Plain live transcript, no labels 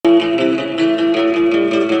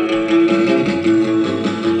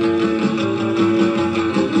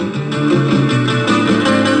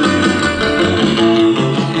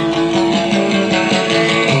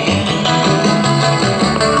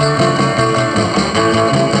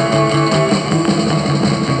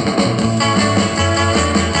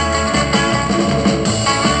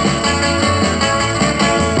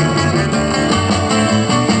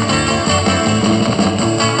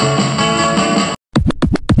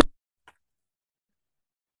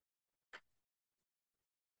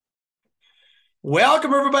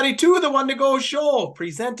Welcome, everybody, to the One to Go show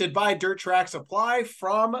presented by Dirt Track Supply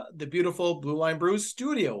from the beautiful Blue Line Brews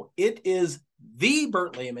studio. It is the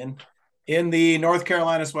Burt Lehman in the North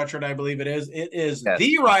Carolina sweatshirt, I believe it is. It is Yes.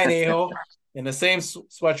 the Ryan Aho in the same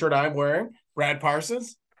sweatshirt I'm wearing. Brad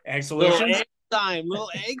Parsons, Ag Solutions. Little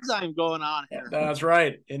egg time going on here. That's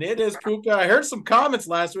right. And it is Puka. I heard some comments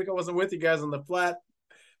last week. I wasn't with you guys on the flat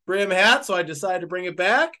brim hat, so I decided to bring it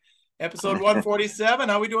back. Episode 147.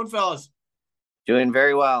 How we doing, fellas? Doing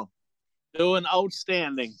very well. Doing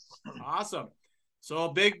outstanding. Awesome. So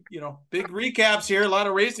big recaps here. A lot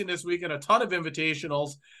of racing this week and a ton of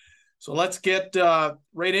invitationals. So let's get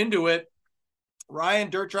right into it. Ryan,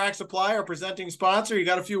 Dirt Track Supply, our presenting sponsor. You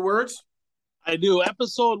got a few words? I do.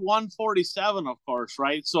 Episode 147, of course,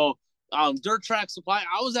 right? So Dirt Track Supply.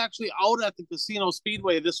 I was actually out at the Casino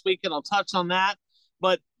Speedway this week, and I'll touch on that.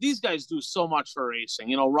 But these guys do so much for racing.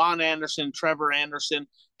 You know, Ron Anderson, Trevor Anderson,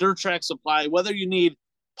 Dirt Track Supply, whether you need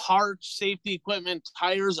parts, safety equipment,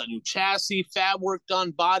 tires, a new chassis, fab work done,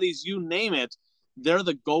 bodies, you name it, they're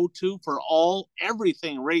the go-to for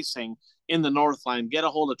everything racing in the Northline. Get a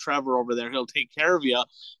hold of Trevor over there. He'll take care of you.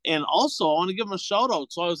 And also, I want to give him a shout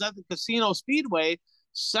out. So I was at the Casino Speedway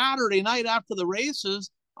Saturday night after the races.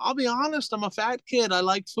 I'll be honest, I'm a fat kid. I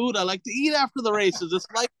like food. I like to eat after the races. It's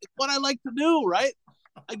what I like to do, right?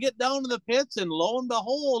 I get down to the pits, and lo and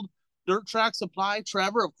behold, Dirt Track Supply,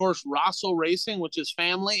 Trevor, of course, Rosso Racing, which is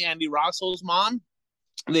family, Andy Rosso's mom.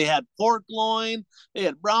 They had pork loin, they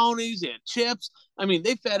had brownies, they had chips. I mean,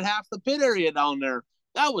 they fed half the pit area down there.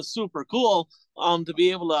 That was super cool to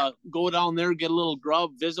be able to go down there, get a little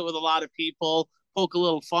grub, visit with a lot of people, poke a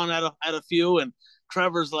little fun at a few. And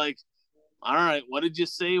Trevor's like, all right, what did you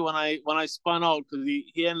say when I spun out? Because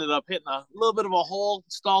he ended up hitting a little bit of a hole,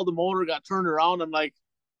 stalled the motor, got turned around. I'm like,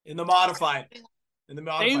 In the modified,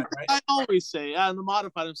 same right? I always say, in the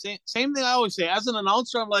modified. I'm saying same thing I always say. As an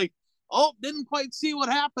announcer, I'm like, oh, didn't quite see what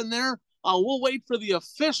happened there. We'll wait for the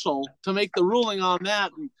official to make the ruling on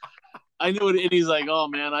that. And I knew it, and he's like, oh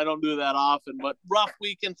man, I don't do that often, but rough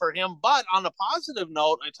weekend for him. But on a positive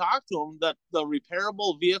note, I talked to him that the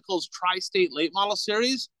repairable vehicles Tri-State late model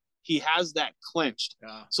series, he has that clinched.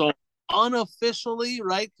 Yeah. So unofficially,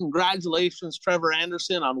 right? Congratulations, Trevor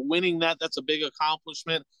Anderson, on winning that. That's a big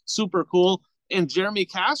accomplishment. Super cool. And Jeremy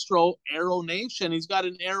Castro, Aero Nation, he's got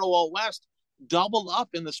an Aero out west, doubled up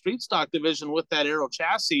in the street stock division with that Aero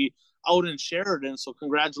chassis out in Sheridan. So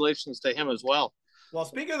congratulations to him as well. Well,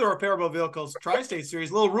 speaking of the repairable vehicles Tri-State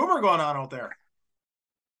Series, a little rumor going on out there.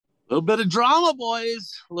 A little bit of drama,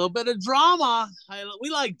 boys. A little bit of drama. We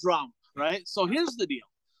like drama, right? So here's the deal.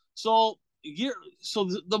 So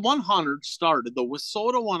the 100 started, the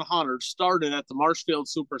WISSOTA 100 started at the Marshfield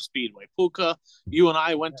Super Speedway. Puka, you and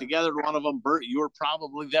I went together to one of them. Bert, you were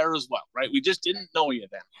probably there as well, right? We just didn't know you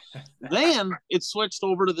then. Then it switched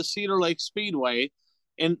over to the Cedar Lake Speedway,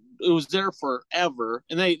 and it was there forever.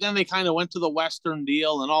 And then they kind of went to the Western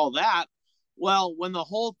deal and all that. Well, when the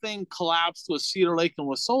whole thing collapsed with Cedar Lake and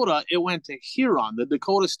WISSOTA, it went to Huron, the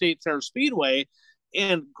Dakota State Fair Speedway,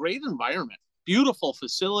 and great environment. Beautiful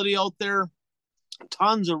facility out there,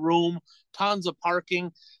 tons of room, tons of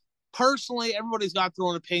parking. Personally, everybody's got their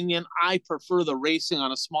own opinion. I prefer the racing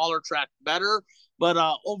on a smaller track better, but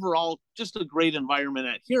overall, just a great environment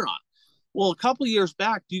at Huron. Well, a couple years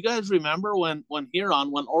back, do you guys remember when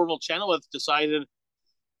Orville Chenoweth decided,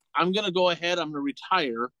 I'm going to go ahead, I'm going to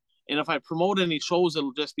retire, and if I promote any shows,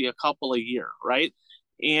 it'll just be a couple a year, right?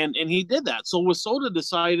 And he did that. So WISSOTA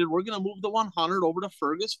decided we're going to move the 100 over to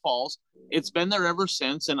Fergus Falls. It's been there ever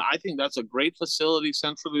since, and I think that's a great facility,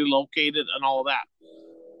 centrally located, and all that.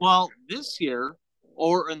 Well, this year,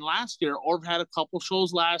 last year, Orv had a couple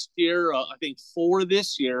shows last year, I think 4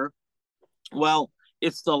 this year. Well,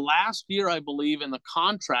 it's the last year, I believe, in the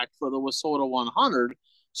contract for the WISSOTA 100,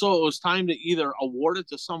 so it was time to either award it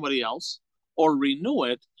to somebody else or renew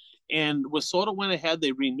it. And WISSOTA went ahead.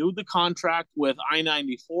 They renewed the contract with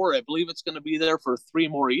I-94. I believe it's going to be there for 3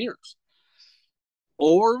 more years.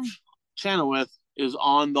 Orv Chenoweth is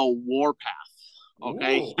on the warpath.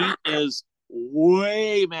 Okay, Ooh. He is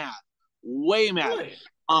way mad. Really?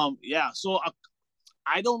 Yeah. So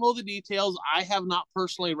I don't know the details. I have not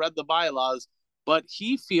personally read the bylaws, but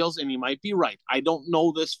he feels, and he might be right. I don't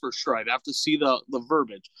know this for sure. I'd have to see the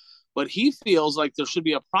verbiage. But he feels like there should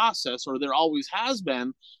be a process, or there always has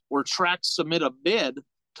been, where tracks submit a bid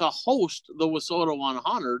to host the WISSOTA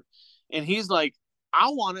 100. And he's like, I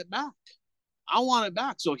want it back. I want it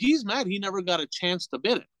back. So he's mad he never got a chance to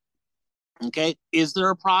bid it. Okay. Is there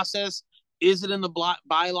a process? Is it in the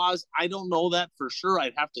bylaws? I don't know that for sure.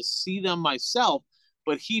 I'd have to see them myself,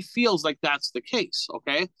 but he feels like that's the case.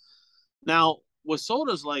 Okay. Now,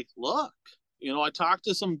 WISSOTA's like, look, I talked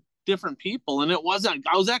to some different people, and I was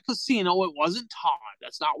at casino. It wasn't Todd.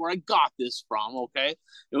 That's not where I got this from. Okay.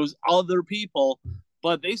 It was other people,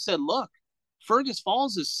 but they said, look, Fergus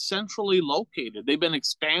Falls is centrally located. They've been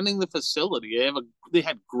expanding the facility. They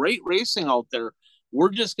had great racing out there. We're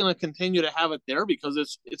just going to continue to have it there because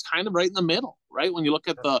it's kind of right in the middle, right? When you look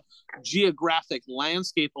at the geographic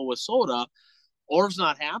landscape of Wissota, Orv's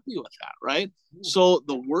not happy with that, right? So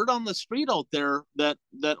the word on the street out there that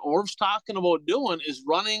Orv's talking about doing is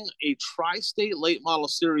running a tri-state late model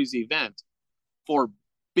series event for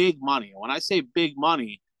big money. When I say big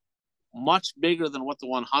money, much bigger than what the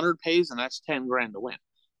 100 pays, and that's 10 grand to win.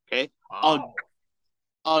 Okay. Wow.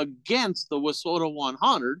 Against the Wissota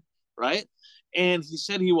 100, right? And he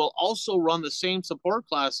said he will also run the same support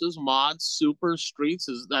classes, mods, super, streets,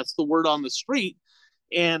 that's the word on the street.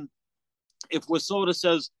 And if Wissota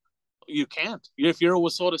says you can't, if you're a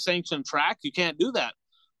Wissota sanctioned track, you can't do that.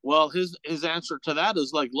 Well, his answer to that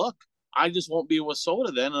is like, look, I just won't be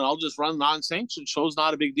Wissota then, and I'll just run non-sanctioned shows.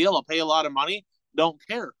 Not a big deal. I'll pay a lot of money. Don't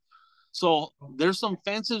care. So there's some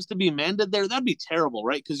fences to be mended there. That'd be terrible,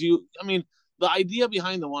 right? Because the idea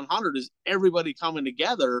behind the 100 is everybody coming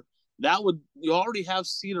together. You already have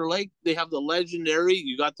Cedar Lake. They have the legendary.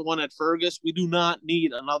 You got the one at Fergus. We do not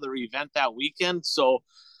need another event that weekend. So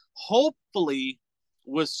hopefully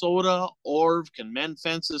Wissota, Orv can mend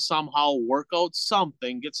fences somehow, work out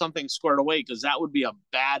something, get something squared away, because that would be a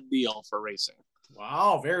bad deal for racing.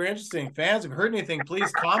 Wow, very interesting. Fans, if you heard anything,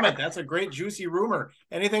 please comment. That's a great, juicy rumor.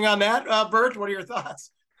 Anything on that, Bert? What are your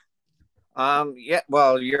thoughts? Yeah,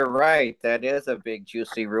 well, you're right. That is a big,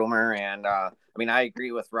 juicy rumor. And, I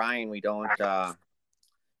agree with Ryan. We don't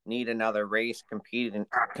need another race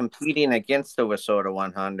competing against the Wissota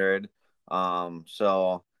 100.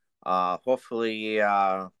 So hopefully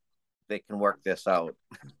they can work this out.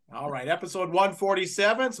 All right, episode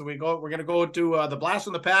 147. So we're going to go to the Blast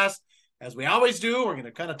from the Past. As we always do, we're going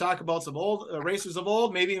to kind of talk about some old racers of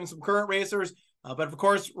old, maybe even some current racers. But of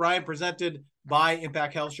course, Ryan, presented by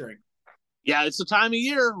Impact Health Sharing. Yeah, it's the time of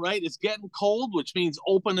year, right? It's getting cold, which means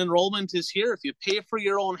open enrollment is here. If you pay for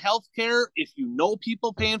your own health care, if you know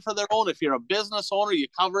people paying for their own, if you're a business owner, you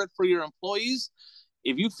cover it for your employees.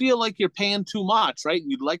 If you feel like you're paying too much, right,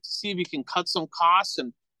 and you'd like to see if you can cut some costs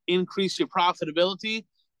and increase your profitability,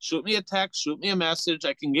 shoot me a text, shoot me a message.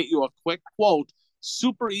 I can get you a quick quote.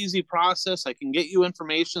 Super easy process. I can get you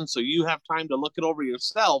information so you have time to look it over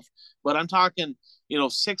yourself. But I'm talking,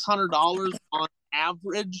 $600 on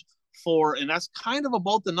average and that's kind of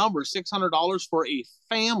about the number, $600 for a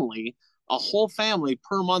family, a whole family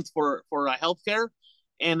per month for a healthcare.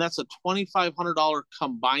 And that's a $2,500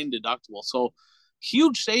 combined deductible. So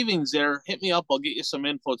huge savings there. Hit me up. I'll get you some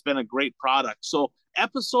info. It's been a great product. So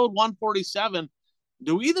episode 147,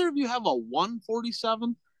 do either of you have a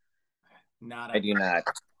 147? I do not.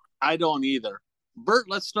 I don't either. Bert,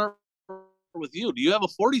 let's start with you. Do you have a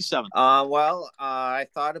 47? I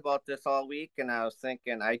thought about this all week, and I was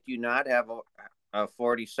thinking I do not have a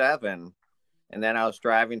 47. And then I was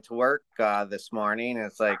driving to work this morning, and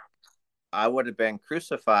it's like I would have been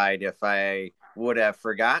crucified if I would have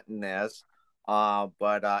forgotten this.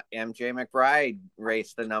 But MJ McBride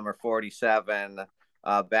raced the number 47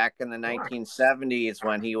 back in the 1970s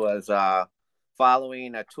when he was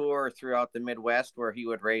following a tour throughout the Midwest where he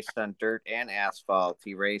would race on dirt and asphalt.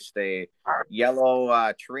 He raced a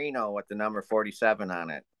yellow Torino with the number 47 on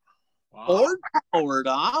it. Wow.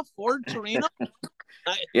 Ford Torino?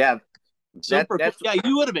 Yeah. Super cool. Yeah,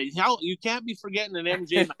 you would have been. You can't be forgetting an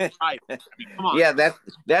MJ McBride. Come on. Yeah,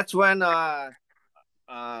 that's when I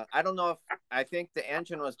don't know if I think the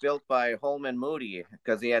engine was built by Holman Moody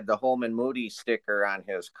because he had the Holman Moody sticker on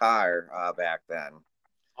his car back then.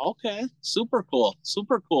 Okay, super cool.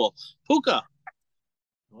 Puka.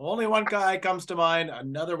 Only one guy comes to mind,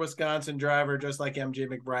 another Wisconsin driver, just like MJ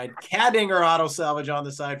McBride. Cadinger Auto Salvage on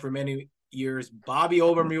the side for many years. Bobby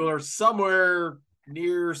Obermuller, somewhere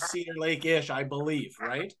near Cedar Lake-ish, I believe,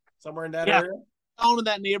 right? Somewhere in that area? Down in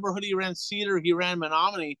that neighborhood, he ran Cedar, he ran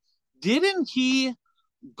Menominee. Didn't he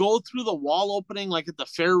go through the wall opening like at the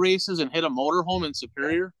fair races and hit a motorhome in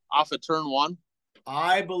Superior off of turn 1?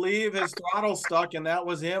 I believe his throttle stuck, and that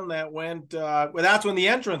was him that went. That's when the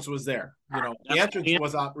entrance was there. The entrance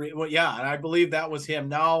was out. Yeah, and I believe that was him.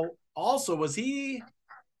 Now, also, was he?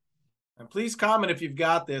 And please comment if you've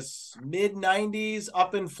got this. Mid-90s,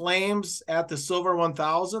 up in flames at the Silver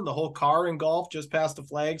 1000. The whole car engulfed just past the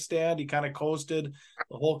flag stand. He kind of coasted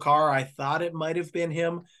the whole car. I thought it might have been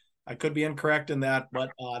him. I could be incorrect in that,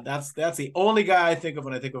 but that's the only guy I think of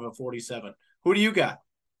when I think of a 47. Who do you got?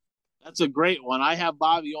 That's a great one. I have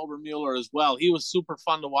Bobby Obermuller as well. He was super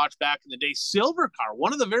fun to watch back in the day. Silver car,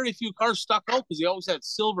 one of the very few cars stuck out because he always had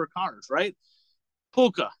silver cars, right?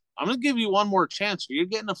 Puka, I'm going to give you one more chance. You're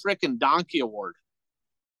getting a freaking donkey award.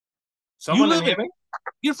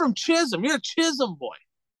 You're from Chisholm. You're a Chisholm boy.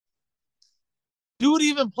 Dude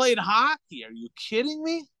even played hockey. Are you kidding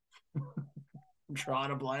me? I'm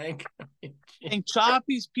drawing a blank. And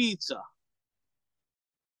Choppy's Pizza.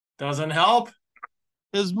 Doesn't help.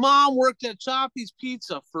 His mom worked at Choppy's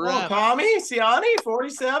Pizza forever. Oh, Tommy Ciani,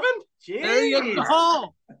 47? Jeez. There you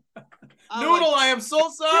go. Noodle, I am so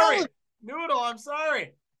sorry. Noodle, I'm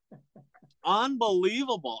sorry.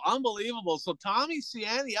 Unbelievable. So Tommy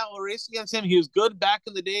Ciani, out with race against him. He was good back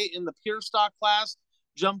in the day in the pure stock class,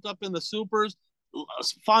 jumped up in the supers.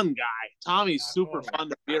 Fun guy. Tommy's super fun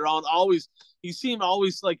to be around. He seemed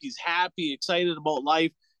always like he's happy, excited about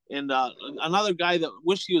life. And another guy that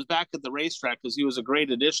wished he was back at the racetrack because he was a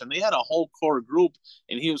great addition. They had a whole core group,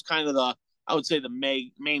 and he was kind of the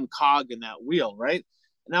main cog in that wheel, right?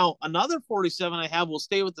 Now, another 47 I have will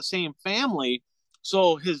stay with the same family.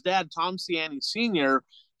 So his dad, Tom Ciani Sr.,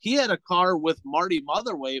 he had a car with Marty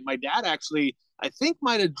Motherway. My dad actually, I think,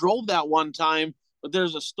 might have drove that one time, but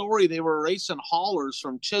there's a story they were racing haulers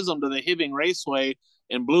from Chisholm to the Hibbing Raceway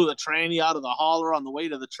and blew the tranny out of the hauler on the way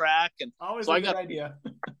to the track. And always a good idea.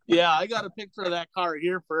 Yeah, I got a picture of that car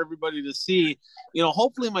here for everybody to see.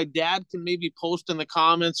 Hopefully my dad can maybe post in the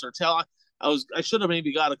comments or tell. I should have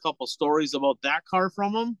maybe got a couple stories about that car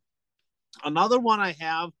from him. Another one I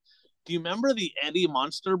have. Do you remember the Eddie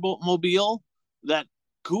Munster mobile? That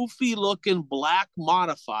goofy looking black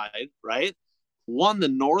modified, right? Won the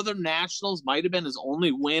Northern Nationals, might have been his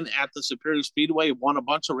only win at the Superior Speedway, won a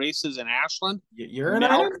bunch of races in Ashland. You're in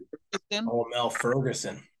Mel Ferguson? Oh, Mel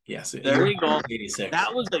Ferguson. Yes. There you go. 86.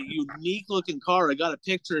 That was a unique looking car. I got a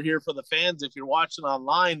picture here for the fans if you're watching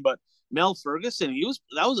online, but Mel Ferguson,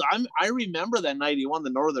 I remember that night he won the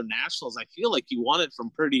Northern Nationals. I feel like he won it from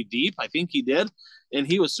pretty deep. I think he did. And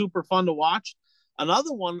he was super fun to watch.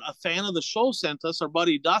 Another one, a fan of the show sent us, our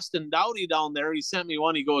buddy Dustin Dowdy down there. He sent me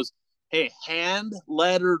one. He goes, hey,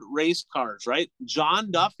 hand-lettered race cars, right?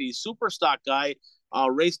 John Duffy, super stock guy,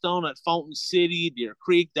 raced down at Fountain City, Deer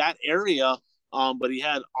Creek, that area. But he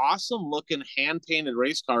had awesome-looking hand-painted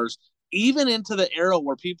race cars, even into the era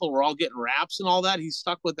where people were all getting wraps and all that. He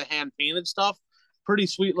stuck with the hand-painted stuff. Pretty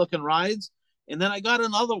sweet-looking rides. And then I got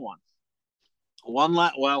another one.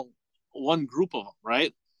 One group of them,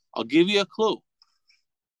 right? I'll give you a clue.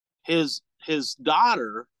 His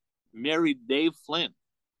daughter married Dave Flynn.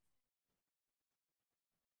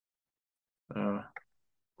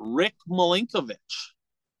 Rick Milinkovich.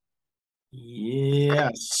 Yeah,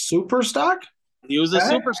 super stock. He was a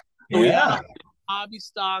super stock. Yeah, hobby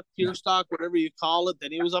stock, pure stock, whatever you call it.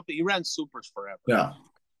 Then he was he ran supers forever. Yeah,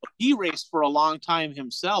 he raced for a long time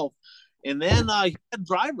himself, and then he had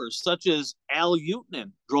drivers such as Al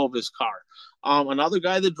Utnan drove his car. Another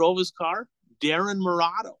guy that drove his car, Darren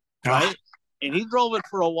Murato, right? And he drove it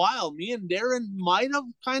for a while. Me and Darren might have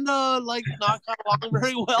kind of not got along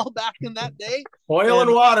very well back in that day. Oil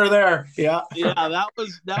and water there. Yeah. Yeah, that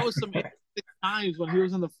was some interesting times when he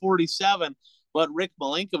was in the 47. But Rick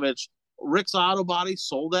Milinkovich, Rick's Auto Body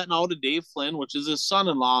sold that now to Dave Flynn, which is his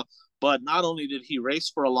son-in-law. But not only did he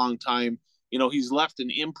race for a long time, he's left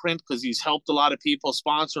an imprint because he's helped a lot of people,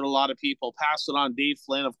 sponsored a lot of people, passed it on. Dave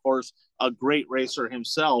Flynn, of course, a great racer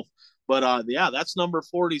himself. But that's number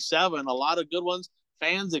 47. A lot of good ones.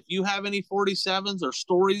 Fans, if you have any 47s or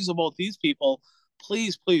stories about these people,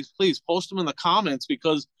 please, please, please post them in the comments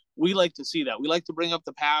because we like to see that. We like to bring up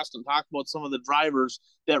the past and talk about some of the drivers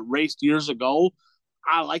that raced years ago.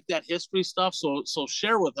 I like that history stuff. So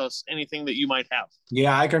share with us anything that you might have.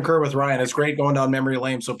 Yeah, I concur with Ryan. It's great going down memory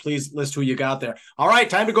lane. So please list who you got there. All right,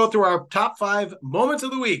 time to go through our top 5 moments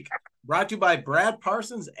of the week. Brought to you by Brad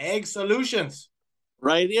Parsons Ag Solutions.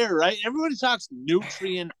 Right here, right? Everybody talks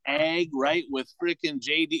Nutrien Ag, right? With freaking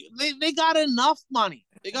JD. They got enough money.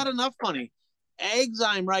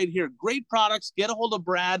 Agzyme right here. Great products. Get a hold of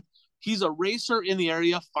Brad. He's a racer in the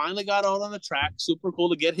area. Finally got out on the track. Super cool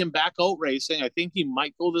to get him back out racing. I think he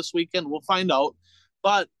might go this weekend. We'll find out.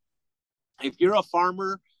 But if you're a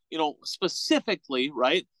farmer, specifically,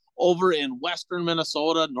 right, over in Western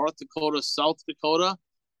Minnesota, North Dakota, South Dakota,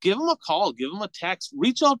 give him a call. Give him a text.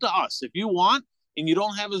 Reach out to us. If you want, and you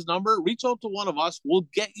don't have his number, reach out to one of us. We'll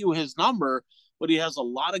get you his number. But he has a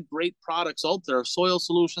lot of great products out there, soil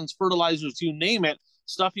solutions, fertilizers, you name it,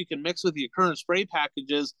 stuff you can mix with your current spray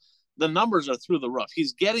packages. The numbers are through the roof.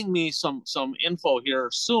 He's getting me some info here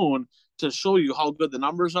soon to show you how good the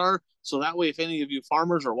numbers are. So that way, if any of you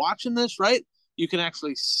farmers are watching this, right, you can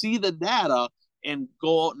actually see the data and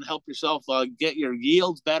go out and help yourself get your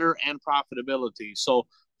yields better and profitability. So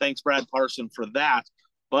thanks, Brad Parson, for that.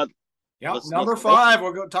 But number 5,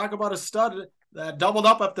 we're going to talk about a stud that doubled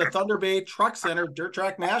up at the Thunder Bay Truck Center Dirt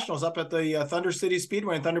Track Nationals up at the Thunder City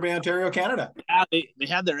Speedway in Thunder Bay, Ontario, Canada. Yeah, they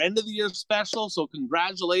had their end of the year special, so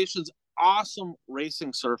congratulations. Awesome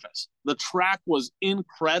racing surface. The track was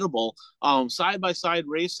incredible. Side-by-side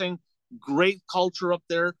racing, great culture up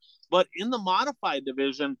there. But in the modified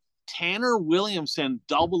division, Tanner Williamson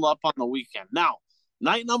doubled up on the weekend. Now,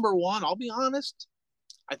 night number 1, I'll be honest,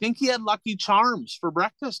 I think he had Lucky Charms for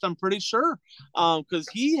breakfast, I'm pretty sure, because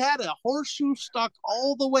he had a horseshoe stuck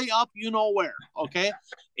all the way up you know where, okay?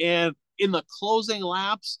 And in the closing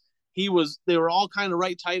laps, they were all kind of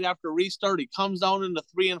right tight after restart. He comes down into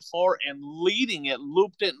 3 and 4 and leading it,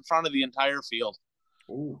 looped it in front of the entire field.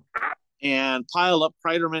 Ooh. And piled up.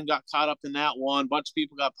 Kreiderman got caught up in that one. A bunch of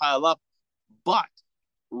people got piled up. But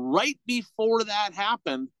right before that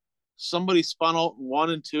happened, somebody spun out in 1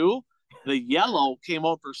 and 2. The yellow came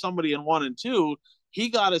out for somebody in 1 and 2. He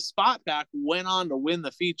got his spot back, went on to win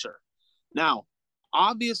the feature. Now,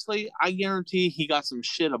 obviously, I guarantee he got some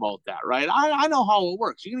shit about that, right? I know how it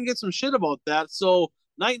works. You're going to get some shit about that. So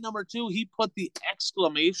night number 2, he put the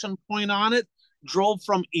exclamation point on it, drove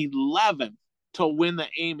from 11 to win the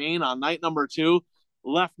A-Main on night number 2.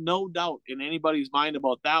 Left no doubt in anybody's mind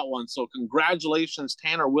about that one. So congratulations,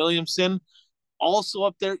 Tanner Williamson. Also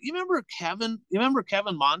up there, you remember Kevin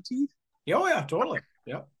Monteith? Oh, yeah, totally.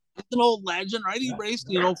 Yep. An old legend, right? He raced,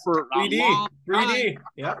 for 3D. 3D.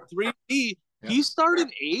 Yeah. 3D. Yeah. He started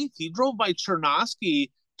 8th. He drove by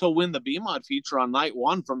Chernosky to win the B-Mod feature on night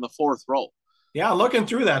 1 from the 4th row. Yeah, looking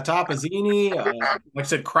through that, Topazzini, like I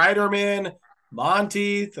said, Kreiderman,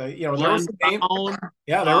 Monteith, there were some names.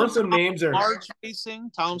 Yeah, there were some names there. Smart's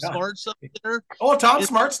racing. Tom Smart's up there. Oh, Tom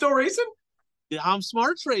Smart's still racing? Tom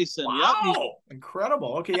Smart's racing. Wow. Yep.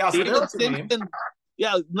 Incredible. Okay, yeah, so there was some names.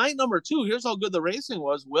 Yeah, night number 2, here's how good the racing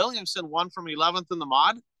was. Williamson won from 11th in the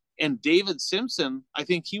mod, and David Simpson, I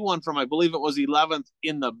think he won from, I believe it was 11th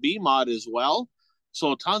in the B mod as well.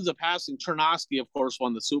 So tons of passing. Chernosky, of course,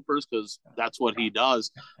 won the supers because that's what he does.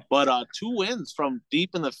 But 2 wins from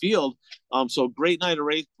deep in the field. So great night of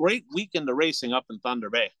race, great weekend of racing up in Thunder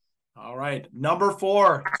Bay. All right, number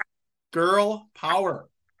 4, girl power.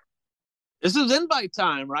 This is invite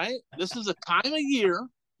time, right? This is a time of year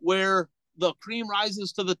where the cream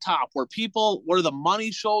rises to the top, where the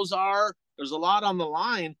money shows are. There's a lot on the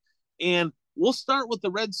line. And we'll start with the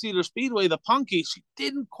Red Cedar Speedway, the Punky. She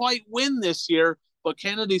didn't quite win this year, but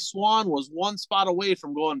Kennedy Swan was 1 spot away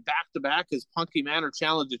from going back-to-back as Punky Manor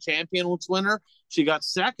Challenge Champions winner. She got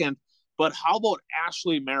 2nd. But how about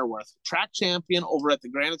Ashley Merworth, track champion over at the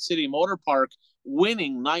Granite City Motor Park,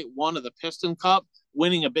 winning night 1 of the Piston Cup,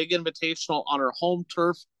 winning a big invitational on her home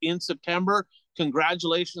turf in September.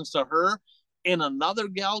 Congratulations to her. And another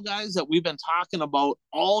gal, guys, that we've been talking about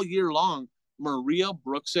all year long, Maria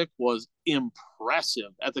Bruxick, was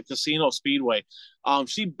impressive at the Casino Speedway.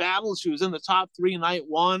 She battled. She was in the top 3 night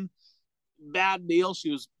 1. Bad deal.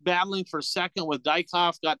 She was battling for 2nd with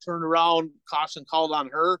Dykhoff, got turned around, caution called on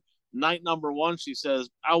her. Night number 1, she says,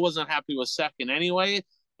 I wasn't happy with 2nd anyway.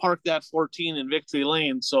 Parked that 14 in Victory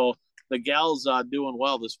Lane. So the gal's doing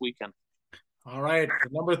well this weekend. All right. For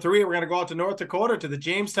number 3, we're going to go out to North Dakota to the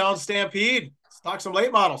Jamestown Stampede. Let's talk some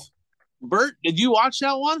late models. Bert, did you watch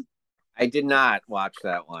that one? I did not watch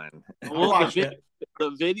that one.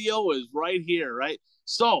 The video is right here, right?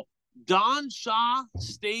 So Don Shaw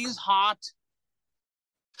stays hot.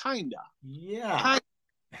 Kinda. Yeah.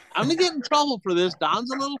 I'm going to get in trouble for this.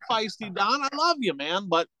 Don's a little feisty. Don, I love you, man.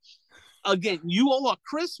 But again, you owe a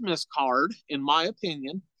Christmas card, in my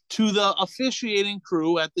opinion, to the officiating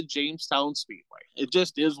crew at the Jamestown Speedway. It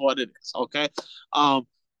just is what it is, okay?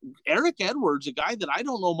 Eric Edwards, a guy that I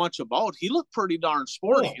don't know much about, he looked pretty darn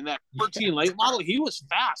sporty in that 14 late model. He was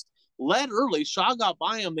fast, led early. Shaw got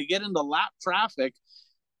by him. They get into lap traffic.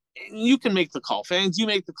 You can make the call. Fans, you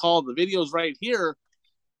make the call. The video's right here.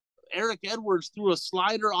 Eric Edwards threw a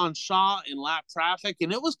slider on Shaw in lap traffic,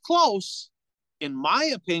 and it was close. In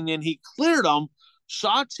my opinion, he cleared him.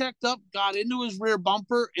 Shaw checked up, got into his rear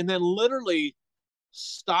bumper, and then literally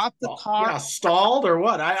stopped the car. Yeah, stalled or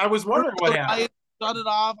what? I was wondering what happened. Shut it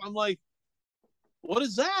off. I'm like, what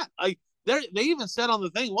is that? They even said on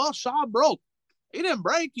the thing, well, Shaw broke. He didn't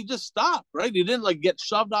break. He just stopped, right? He didn't get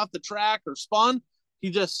shoved off the track or spun.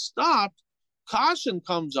 He just stopped. Caution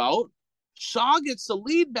comes out. Shaw gets the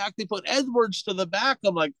lead back. They put Edwards to the back.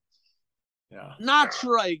 I'm like, not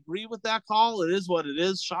sure I agree with that call. It is what it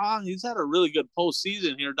is. Shaw, he's had a really good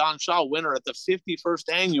postseason here. Don Shaw, winner at the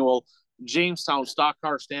 51st annual Jamestown Stock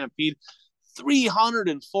Car Stampede.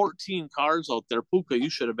 314 cars out there. Puka, you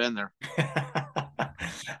should have been there.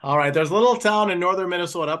 All right. There's a little town in northern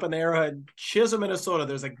Minnesota, up in the Arrowhead, Chisholm, Minnesota.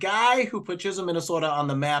 There's a guy who put Chisholm, Minnesota on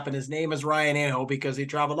the map, and his name is Ryan Aho because he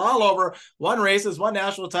traveled all over, won races, won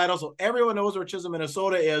national titles. So everyone knows where Chisholm,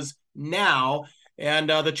 Minnesota is now. And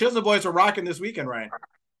the Chisholm boys are rocking this weekend, Ryan.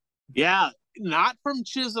 Yeah, not from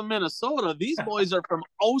Chisholm, Minnesota. These boys are from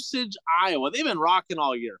Osage, Iowa. They've been rocking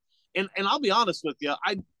all year. And I'll be honest with you,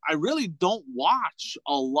 I really don't watch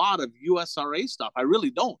a lot of USRA stuff. I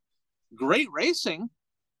really don't. Great racing,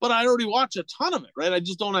 but I already watch a ton of it, right? I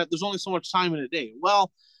just don't have, there's only so much time in a day. Well,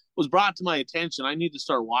 it was brought to my attention. I need to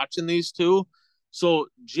start watching these two. So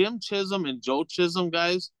Jim Chisholm and Joe Chisholm,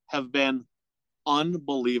 guys, have been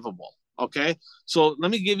unbelievable. Okay. So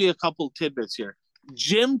let me give you a couple tidbits here.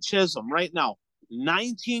 Jim Chisholm, right now,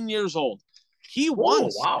 19 years old. He won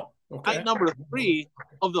night number 3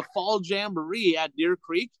 of the Fall Jamboree at Deer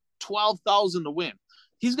Creek, $12,000 to win.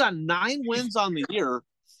 He's got 9 wins on the year,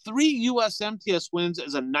 3 USMTS wins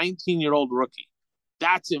as a 19-year-old rookie.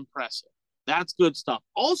 That's impressive. That's good stuff.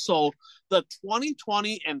 Also, the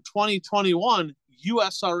 2020 and 2021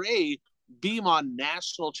 USRA BMOD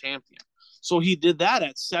national champion. So he did that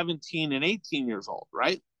at 17 and 18 years old,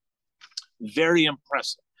 right? Very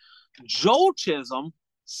impressive. Joe Chisholm,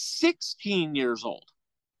 16 years old.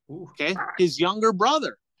 Okay, his younger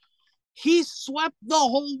brother. He swept the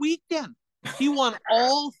whole weekend. He won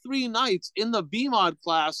all 3 nights in the BMOD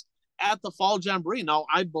class at the Fall Jamboree. Now,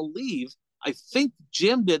 I think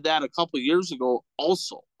Jim did that a couple of years ago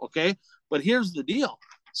also, okay? But here's the deal.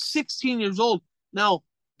 16 years old. Now,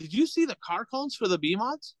 did you see the car counts for the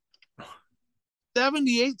BMODs?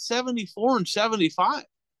 78, 74, and 75.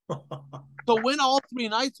 So win all 3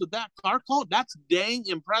 nights with that car count, that's dang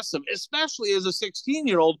impressive, especially as a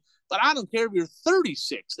 16-year-old. But I don't care if you're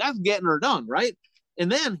 36. That's getting her done, right?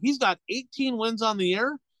 And then he's got 18 wins on the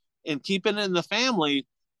year and keeping it in the family,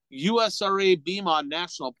 USRA BMOD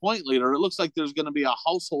national point leader. It looks like there's going to be a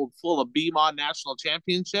household full of BMOD national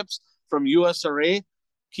championships from USRA.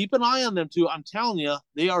 Keep an eye on them, too. I'm telling you,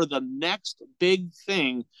 they are the next big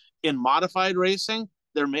thing in modified racing.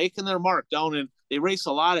 They're making their mark down in, they race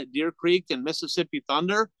a lot at Deer Creek and Mississippi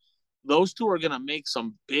Thunder. Those two are going to make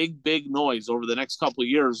some big, big noise over the next couple of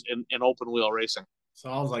years in open wheel racing.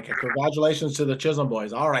 Sounds like it. Congratulations to the Chisholm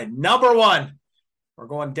boys. All right, number 1. We're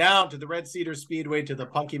going down to the Red Cedar Speedway to the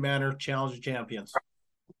Punky Manor Challenger Champions.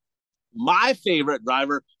 My favorite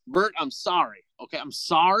driver, Bert, I'm sorry. Okay, I'm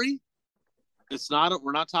sorry. It's not,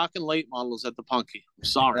 we're not talking late models at the Punky. I'm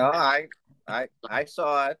sorry. No, I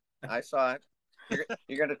saw it. I saw it.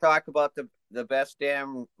 You're going to talk about the best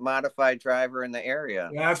damn modified driver in the area.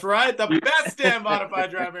 That's right. The best damn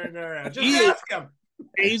modified driver in the area. Just ask him.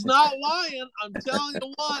 He's not lying. I'm telling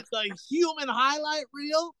you what, the human highlight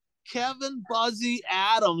reel, Kevin Buzzy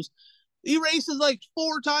Adams. He races like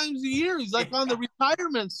 4 times a year. He's like on the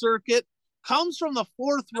retirement circuit, comes from the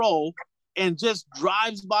 4th row and just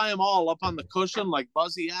drives by them all up on the cushion like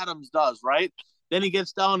Buzzy Adams does, right? Then he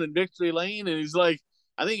gets down in victory lane and he's like,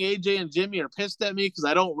 I think AJ and Jimmy are pissed at me because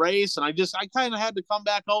I don't race. And I kind of had to come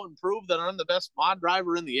back out and prove that I'm the best mod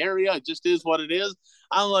driver in the area. It just is what it is.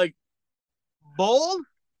 I'm like, bold?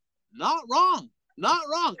 Not wrong. Not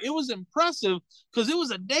wrong. It was impressive because it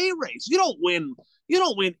was a day race. You don't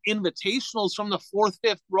win invitationals from the 4th,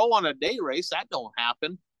 5th row on a day race. That don't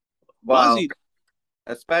happen. Well,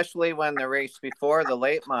 especially when the race before the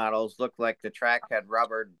late models looked like the track had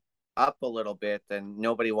rubbered up a little bit and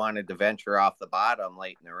nobody wanted to venture off the bottom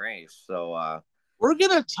late in the race. So we're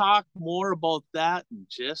going to talk more about that in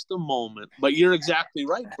just a moment. But you're exactly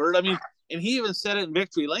right, Bert. I mean, and he even said it in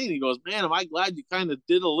victory lane. He goes, man, am I glad you kind of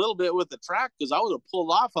did a little bit with the track because I would have pulled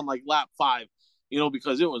off on like lap 5,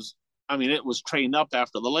 because it was trained up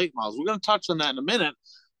after the late models. We're going to touch on that in a minute.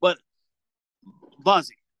 But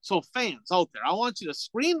Buzzy, so fans out there, I want you to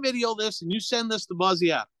screen video this and you send this to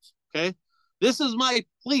Buzzy Adams, okay? This is my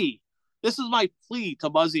plea. This is my plea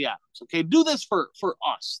to Buzzy Adams, okay? Do this for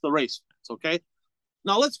us, the race fans, okay?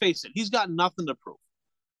 Now, let's face it. He's got nothing to prove.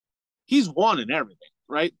 He's won in everything,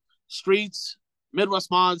 right? Streets,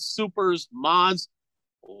 Midwest mods, supers, mods,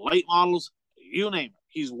 late models, you name it.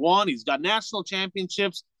 He's won. He's got national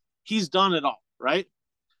championships. He's done it all, right?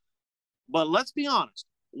 But let's be honest.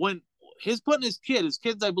 When he's putting his kid's,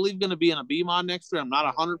 I believe, going to be in a B-mod next year. I'm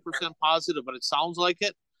not 100% positive, but it sounds like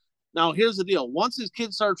it. Now, here's the deal. Once his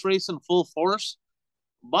kid starts racing full force,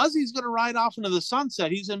 Buzzy's going to ride off into the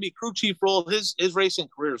sunset. He's going to be crew chief role. His racing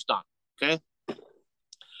career's done, okay?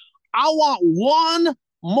 I want one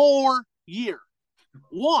more year.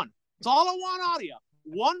 One. That's all I want out of you.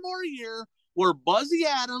 One more year where Buzzy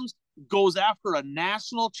Adams goes after a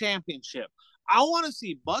national championship. I want to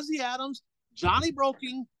see Buzzy Adams, Johnny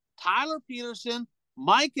Broking, Tyler Peterson,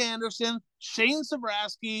 Mike Anderson, Shane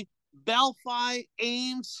Sabraski, Belfi,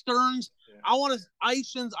 Ames, Stearns. I want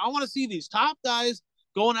to see these top guys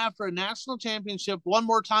going after a national championship one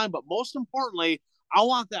more time. But most importantly, I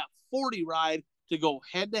want that 40 ride to go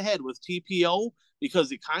head to head with TPO because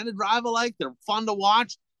they kind of drive alike. They're fun to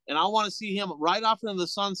watch. And I want to see him right off into the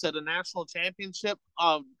sunset, a national championship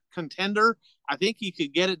contender. I think he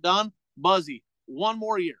could get it done. Buzzy, one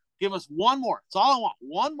more year. Give us one more. That's all I want.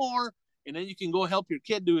 One more. And then you can go help your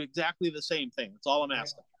kid do exactly the same thing. That's all I'm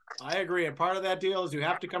asking. I agree. And part of that deal is you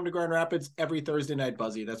have to come to Grand Rapids every Thursday night,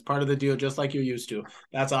 Buzzy. That's part of the deal, just like you used to.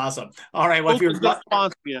 That's awesome. All right. Well, if you're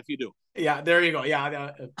sponsor you if you do. Yeah, there you go.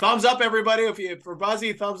 Yeah. Thumbs up, everybody. For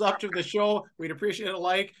Buzzy, thumbs up to the show. We'd appreciate a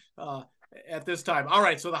like at this time. All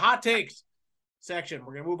right. So the hot takes section,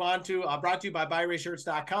 we're going to move on to brought to you by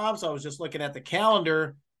buyraceshirts.com. So I was just looking at the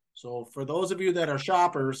calendar. So for those of you that are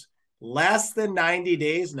shoppers, less than 90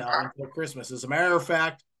 days now until Christmas. As a matter of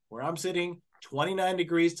fact, where I'm sitting, 29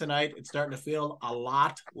 degrees tonight. It's starting to feel a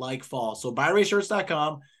lot like fall. So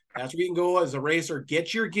buyraceshirts.com. That's where you can go as a racer.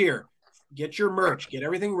 Get your gear, get your merch, get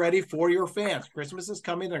everything ready for your fans. Christmas is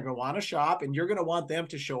coming. They're going to want to shop, and you're going to want them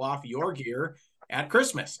to show off your gear at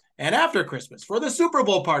Christmas and after Christmas for the Super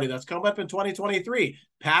Bowl party that's coming up in 2023.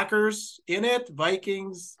 Packers in it,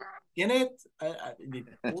 Vikings in it.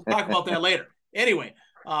 We'll talk about that later. Anyway,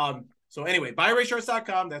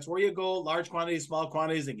 buyraceshirts.com. That's where you go. Large quantities, small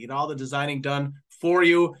quantities, and get all the designing done for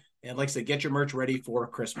you. And like I said, get your merch ready for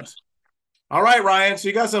Christmas. All right, Ryan. So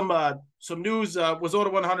you got some news,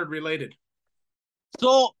 WISSOTA 100 related.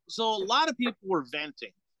 So a lot of people were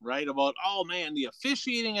venting, right, about, oh man, the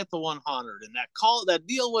officiating at the 100 and that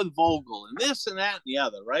deal with Vogel and this and that and the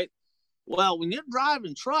other, right? Well, when you're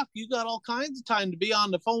driving truck, you got all kinds of time to be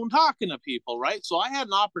on the phone talking to people, right? So I had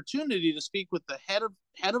an opportunity to speak with the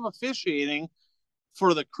head of officiating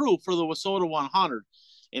for the crew for the WISSOTA 100.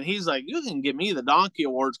 And he's like, you can give me the donkey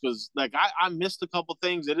awards because like I missed a couple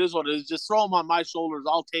things. It is what it is. Just throw them on my shoulders.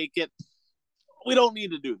 I'll take it. We don't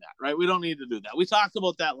need to do that, right? We don't need to do that. We talked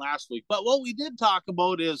about that last week. But what we did talk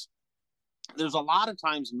about is there's a lot of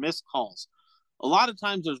times missed calls. A lot of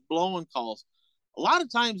times there's blowing calls. A lot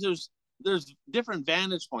of times there's different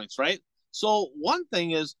vantage points, right? So one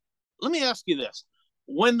thing is, let me ask you this.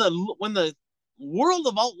 When the World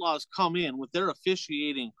of Outlaws come in with their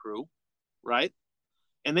officiating crew, right?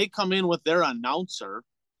 And they come in with their announcer,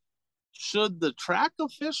 should the track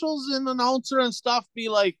officials and announcer and stuff be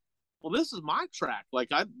like, well, this is my track. Like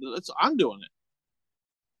I'm doing it.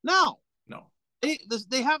 No.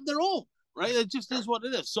 They have their own, right? It just is what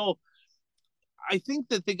it is. So I think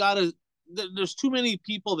that there's too many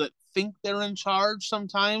people that think they're in charge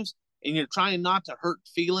sometimes, and you're trying not to hurt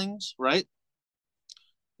feelings, right?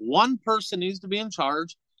 One person needs to be in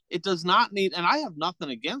charge. It does not need, and I have nothing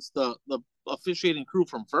against the officiating crew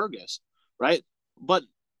from Fergus, right? But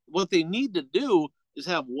what they need to do is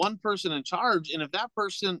have one person in charge. And if that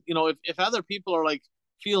person, if other people are like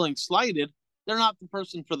feeling slighted, they're not the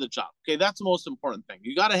person for the job. Okay. That's the most important thing.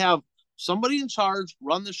 You got to have somebody in charge,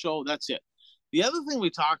 run the show. That's it. The other thing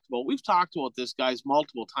we've talked about this, guys,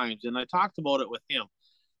 multiple times, and I talked about it with him.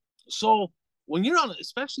 So when you're on,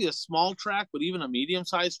 especially a small track, but even a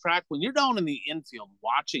medium-sized track, when you're down in the infield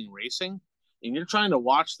watching racing and you're trying to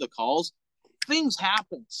watch the calls, things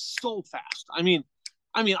happen so fast. I mean,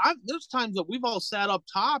 there's times that we've all sat up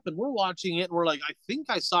top and we're watching it and we're like, I think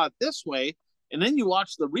I saw it this way. And then you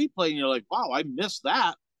watch the replay and you're like, wow, I missed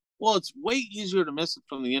that. Well, it's way easier to miss it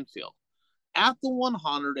from the infield. At the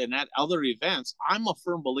 100 and at other events, I'm a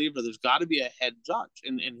firm believer there's got to be a head judge.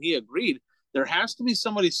 And he agreed. There has to be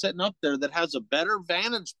somebody sitting up there that has a better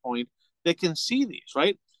vantage point that can see these,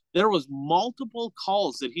 right? There was multiple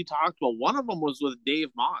calls that he talked about. One of them was with Dave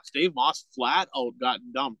Moss. Dave Moss flat out got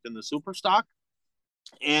dumped in the super stock.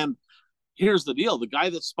 And here's the deal. The guy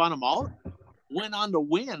that spun him out went on to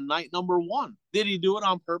win night number 1. Did he do it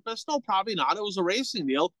on purpose? No, probably not. It was a racing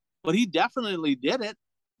deal, but he definitely did it.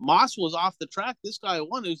 Moss was off the track. This guy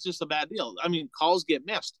won. It was just a bad deal. I mean, calls get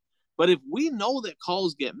missed. But if we know that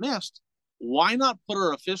calls get missed, why not put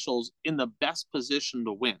our officials in the best position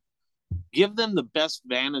to win? Give them the best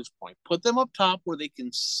vantage point. Put them up top where they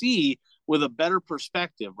can see with a better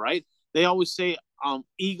perspective, right? They always say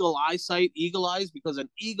eagle eyesight, eagle eyes, because an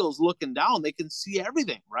eagle's looking down. They can see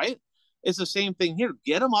everything, right? It's the same thing here.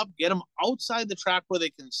 Get them up, get them outside the track where they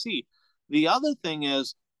can see. The other thing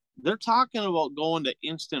is they're talking about going to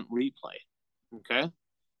instant replay, okay?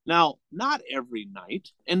 Now, not every night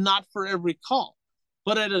and not for every call,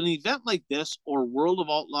 but at an event like this or World of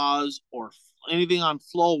Outlaws or anything on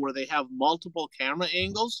Flow where they have multiple camera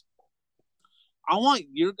angles. I want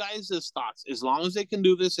your guys' thoughts. As long as they can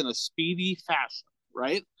do this in a speedy fashion,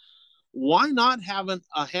 right? Why not have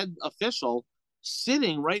a head official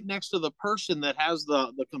sitting right next to the person that has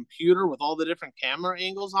the computer with all the different camera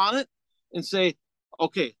angles on it and say,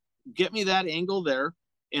 okay, get me that angle there,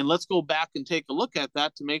 and let's go back and take a look at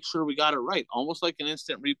that to make sure we got it right, almost like an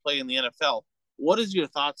instant replay in the NFL. What is your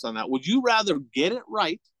thoughts on that? Would you rather get it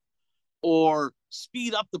right or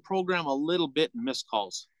speed up the program a little bit and miss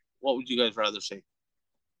calls? What would you guys rather say?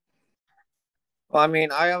 Well, I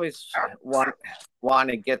mean, I always want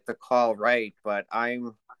to get the call right, but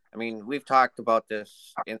we've talked about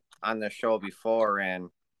this on the show before, and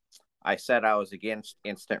I said I was against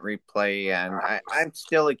instant replay, and I'm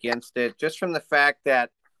still against it, just from the fact that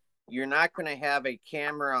you're not going to have a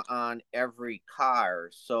camera on every car,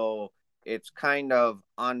 so it's kind of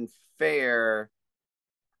unfair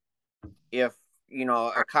if,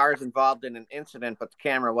 a car is involved in an incident, but the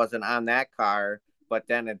camera wasn't on that car, but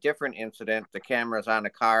then a different incident, the camera's on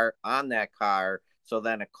that car, so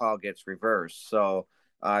then a call gets reversed. So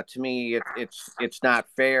to me, it's not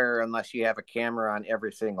fair unless you have a camera on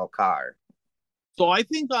every single car. So I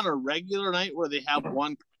think on a regular night where they have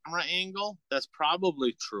one camera angle, that's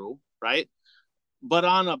probably true, right? But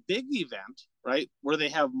on a big event, right, where they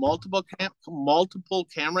have multiple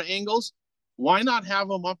camera angles, why not have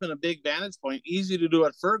them up in a big vantage point? Easy to do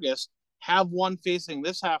at Fergus. Have one facing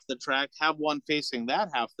this half the track, have one facing that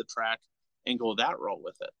half the track, and go that route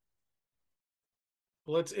with it.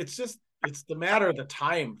 Well, it's the matter of the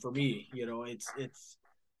time for me.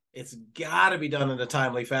 It's got to be done in a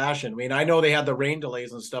timely fashion. I mean, I know they had the rain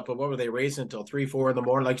delays and stuff, but what were they racing until 3, 4 in the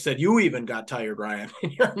morning? Like you said, you even got tired, Ryan.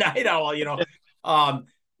 You're a night owl, and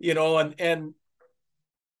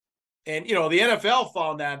the NFL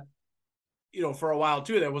found that, for a while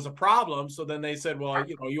too, that was a problem. So then they said, well,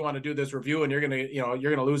 you want to do this review and you're going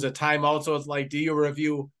to lose a timeout. So it's like, do you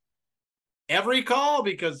review every call?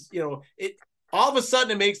 Because, it all of a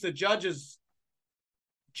sudden it makes the judge's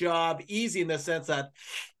job easy in the sense that,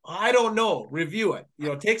 I don't know, review it,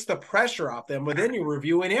 takes the pressure off them, but then you're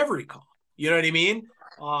reviewing every call. You know what I mean?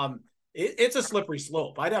 It's a slippery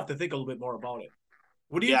slope. I'd have to think a little bit more about it.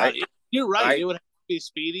 What do you think? You're right. It would have to be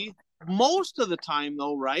speedy. Most of the time,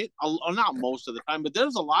 though, right? Not most of the time, but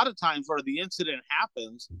there's a lot of times where the incident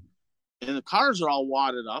happens and the cars are all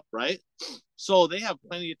wadded up, right? So they have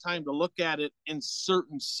plenty of time to look at it in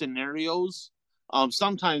certain scenarios.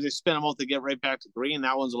 Sometimes they spin them out to get right back to green.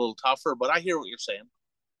 That one's a little tougher, but I hear what you're saying.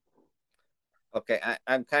 Okay,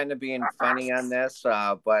 I'm kind of being funny on this,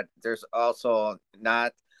 but there's also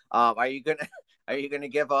not. Are you gonna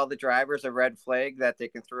give all the drivers a red flag that they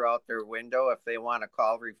can throw out their window if they want a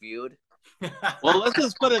call reviewed? Well, let's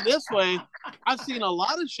just put it this way. I've seen a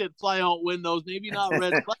lot of shit fly out windows, maybe not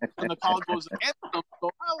red flags when the call goes against them. So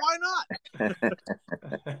why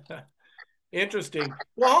not? Interesting.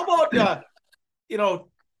 Well, how about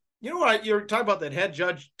what you're talking about, that head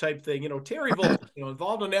judge type thing? Terry Volt,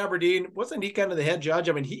 involved in Aberdeen, wasn't he kind of the head judge?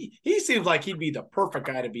 I mean, he seems like he'd be the perfect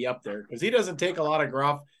guy to be up there because he doesn't take a lot of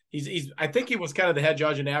gruff. I think he was kind of the head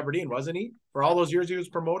judge in Aberdeen, wasn't he? For all those years he was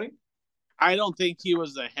promoting? I don't think he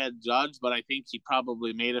was the head judge, but I think he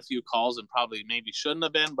probably made a few calls and probably maybe shouldn't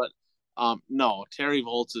have been. But no, Terry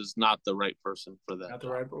Volz is not the right person for that. Not the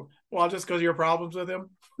right person. Well, just because of your problems with him?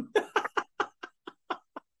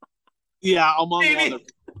 Yeah, among other.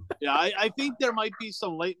 Yeah, I think there might be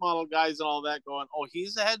some late model guys and all that going, oh,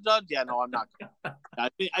 he's the head judge? Yeah, no, I'm not. I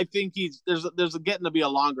think there's getting to be a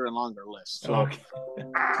longer and longer list. So okay.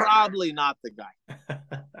 Probably not the guy.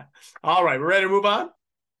 All right, we're ready to move on?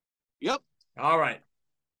 Yep. All right.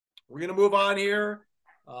 We're going to move on here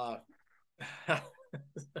to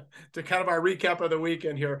kind of our recap of the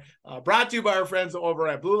weekend here. Brought to you by our friends over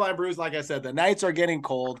at Blue Line Brews. Like I said, the nights are getting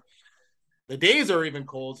cold. The days are even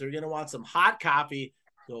cold, so you're going to want some hot coffee.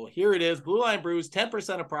 So here it is, Blue Line Brews.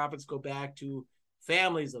 10% of profits go back to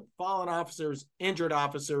families of fallen officers, injured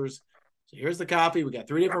officers. So here's the coffee. We got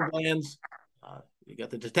 3 different blends. You got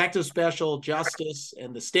the Detective Special, Justice,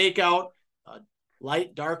 and the Stakeout.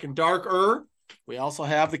 Light, dark, and darker. We also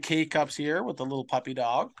have the K-Cups here with the little puppy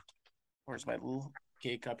dog. Where's my little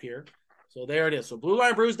K-Cup here? So there it is. So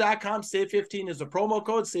BlueLineBrews.com, save 15 is the promo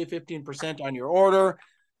code. Save 15% on your order.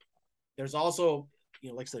 There's also,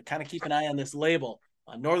 like I said, kind of keep an eye on this label.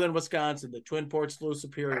 Northern Wisconsin, the Twin Ports, Blue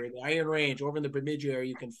Superior, the Iron Range, over in the Bemidji area.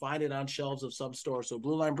 You can find it on shelves of some stores. So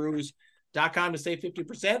BlueLineBrews.com to save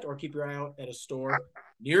 50% or keep your eye out at a store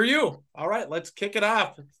near you. All right, let's kick it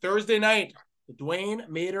off. Thursday night, the Dwayne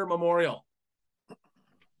Mader Memorial.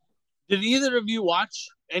 Did either of you watch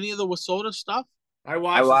any of the Wissota stuff? I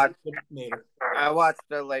watched the Mater. I watched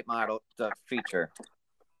the late model, the feature.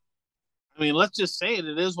 I mean, let's just say it.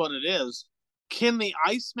 It is what it is. Can the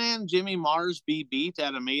Iceman Jimmy Mars be beat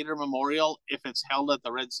at a Mater Memorial if it's held at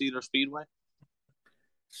the Red Cedar Speedway?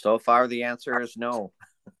 So far, the answer is no.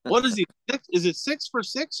 What is he? Is it 6 for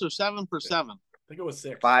 6 or 7 for 7? I think it was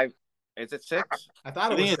 6. 5. Is it 6? I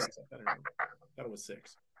thought it was 6. I thought it was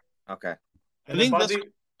 6. Okay. And I think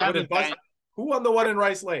Buzzy, who won the one in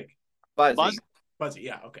Rice Lake? Buzzy.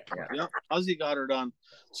 Yeah, okay. Yeah, Buzzy got her done.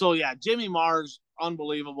 So, yeah, Jimmy Mars,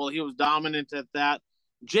 unbelievable. He was dominant at that.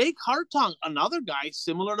 Jake Hartung, another guy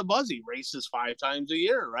similar to Buzzy, races 5 times a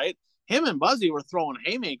year, right? Him and Buzzy were throwing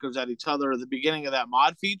haymakers at each other at the beginning of that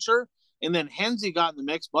mod feature. And then Henze got in the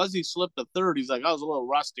mix. Buzzy slipped to 3rd. He's like, I was a little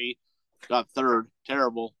rusty. Got 3rd.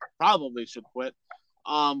 Terrible. Probably should quit.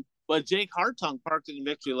 But Jake Hartung parked it in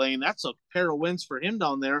victory lane. That's a pair of wins for him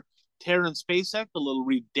down there. Terrence Spacek, a little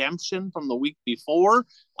redemption from the week before,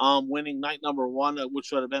 winning night number 1,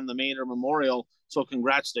 which would have been the Mater Memorial. So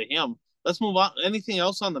congrats to him. Let's move on. Anything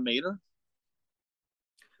else on the Mater?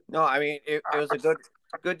 No, I mean, it was a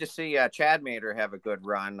good to see Chad Mater have a good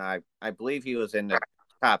run. I believe he was in the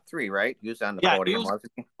top 3, right? He was on the podium,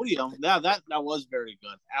 wasn't he? Podium. Yeah, that was very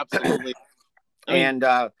good. Absolutely. And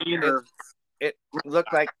it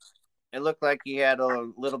looked like he had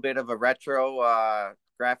a little bit of a retro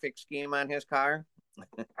graphic scheme on his car.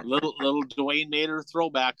 little Dwayne Mater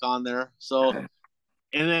throwback on there. So,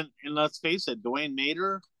 and let's face it, Dwayne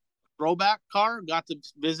Mater throwback car got to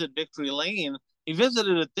visit Victory Lane. He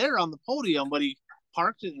visited it there on the podium, but he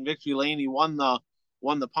parked it in Victory Lane. He won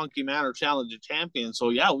the Punky Manor Challenge of Champions. So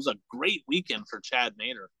yeah, it was a great weekend for Chad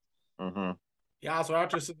Mater. Mm-hmm. Yeah, so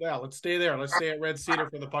let's stay there. Let's stay at Red Cedar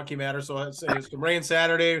for the Punky Manor. So it's the rain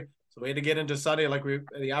Saturday. So we had to get into Sunday, like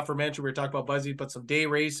the aforementioned. We were talking about Buzzy, but some day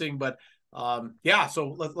racing. But yeah,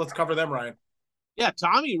 so let's cover them, Ryan. Yeah,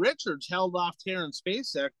 Tommy Richards held off Terrence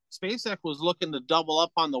Spacek. Spacek was looking to double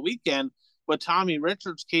up on the weekend, but Tommy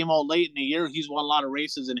Richards came out late in the year. He's won a lot of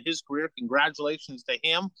races in his career. Congratulations to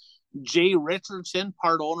him. Jay Richardson,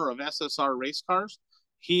 part owner of SSR Race Cars.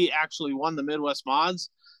 He actually won the Midwest Mods.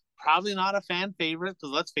 Probably not a fan favorite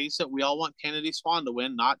because let's face it, we all want Kennedy Swan to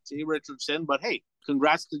win, not Jay Richardson. But hey,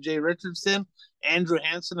 congrats to Jay Richardson, Andrew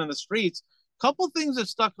Hansen in the streets. Couple things that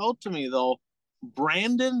stuck out to me though.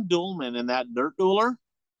 Brandon Duhlman in that dirt dueler,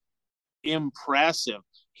 impressive.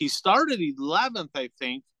 He started 11th, I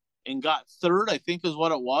think, and got 3rd, I think is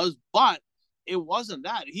what it was. But it wasn't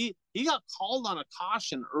that. He got called on a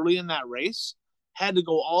caution early in that race, had to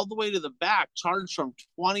go all the way to the back, charged from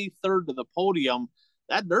 23rd to the podium.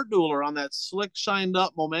 That dirt dueler on that slick, shined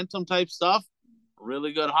up momentum type stuff,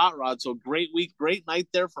 really good hot rod. So great week, great night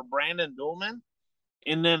there for Brandon Duhlman.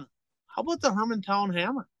 And then how about the Hermantown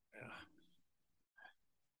Hammer? Yeah.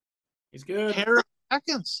 He's good. Pair of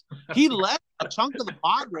seconds. He led a chunk of the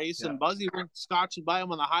pod race, and Buzzy went scotching by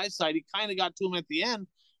him on the high side. He kind of got to him at the end,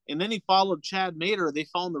 and then he followed Chad Mater. They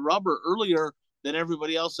found the rubber earlier than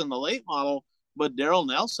everybody else in the late model. But Daryl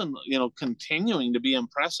Nelson, continuing to be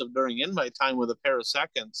impressive during invite time with a pair of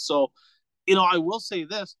seconds. So, I will say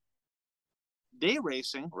this, day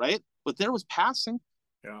racing, right? But there was passing.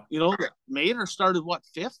 Yeah. Mater started,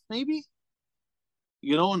 5th maybe?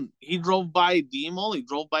 And he drove by Demel. He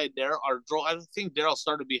drove by Daryl. I don't think Daryl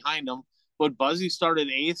started behind him, but Buzzy started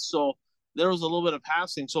 8th. So there was a little bit of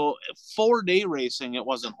passing. So 4-day racing, it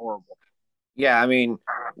wasn't horrible. Yeah, I mean,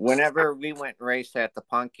 whenever we went and raced at the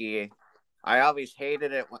Punky, I always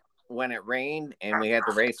hated it when it rained and we had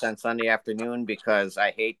to race on Sunday afternoon because I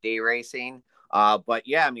hate day racing. But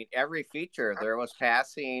yeah, I mean, every feature there was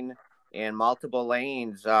passing in multiple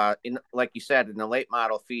lanes. Like you said, in the late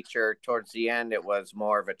model feature, towards the end, it was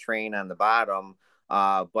more of a train on the bottom.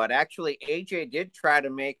 But actually, AJ did try to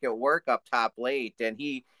make it work up top late, and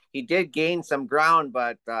he did gain some ground,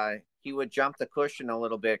 but he would jump the cushion a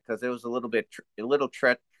little bit because it was a little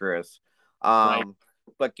treacherous. Right.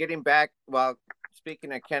 But getting back,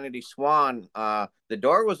 speaking of Kennedy Swan, the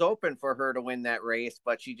door was open for her to win that race,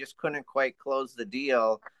 but she just couldn't quite close the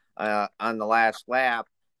deal on the last lap.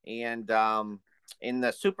 And in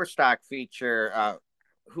the super stock feature,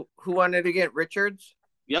 who won it again? Richards?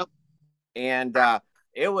 Yep. And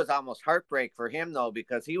it was almost heartbreak for him, though,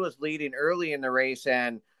 because he was leading early in the race,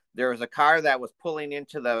 and there was a car that was pulling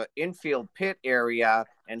into the infield pit area,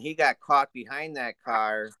 and he got caught behind that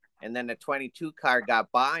car. And then the 22 car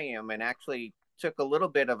got by him and actually took a little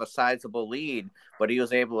bit of a sizable lead, but he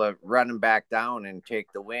was able to run him back down and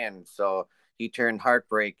take the win. So he turned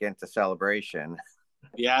heartbreak into celebration.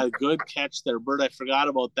 Yeah, good catch there, Bert. I forgot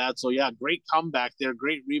about that. So, yeah, great comeback there.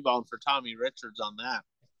 Great rebound for Tommy Richards on that.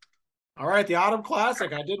 All right, the Autumn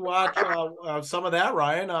Classic. I did watch some of that,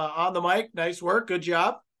 Ryan. On the mic, nice work. Good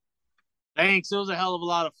job. Thanks. It was a hell of a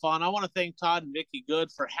lot of fun. I want to thank Todd and Vicky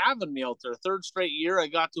Good for having me out there. Third straight year, I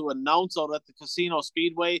got to announce out at the Casino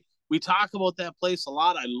Speedway. We talk about that place a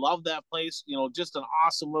lot. I love that place. Just an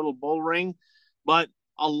awesome little bull ring. But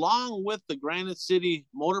along with the Granite City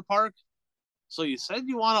Motor Park, so you said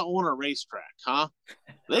you want to own a racetrack, huh?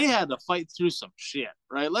 They had to fight through some shit,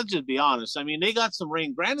 right? Let's just be honest. I mean, they got some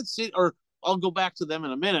rain. Granite City, or I'll go back to them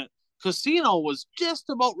in a minute. Casino was just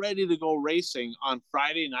about ready to go racing on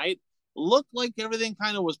Friday night. Looked like everything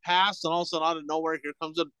kind of was passed, and all of a sudden, out of nowhere, here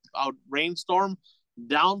comes a rainstorm,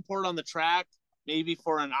 downpour on the track, maybe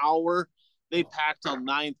for an hour. They packed till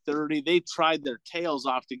 9:30. They tried their tails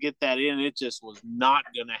off to get that in. It just was not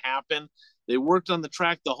going to happen. They worked on the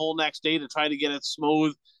track the whole next day to try to get it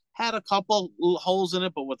smooth. Had a couple holes in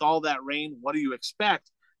it, but with all that rain, what do you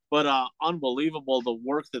expect? But unbelievable the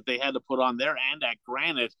work that they had to put on there and at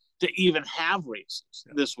Granite to even have races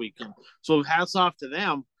this weekend. So hats off to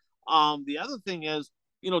them. The other thing is,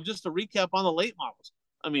 just to recap on the late models.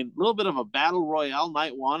 I mean, a little bit of a battle royale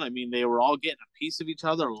night one. I mean, they were all getting a piece of each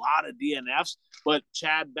other, a lot of DNFs, but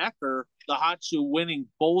Chad Becker, the hot shoe, winning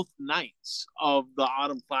both nights of the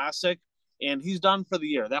Autumn Classic, and he's done for the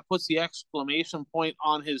year. That puts the exclamation point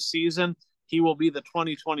on his season. He will be the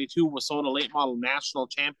 2022 WISSOTA Late Model National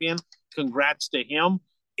Champion. Congrats to him.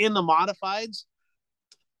 In the modifieds,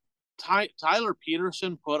 Tyler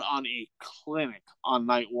Peterson put on a clinic on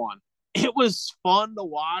night one. It was fun to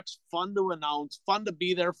watch, fun to announce, fun to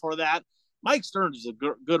be there for that. Mike Stearns is a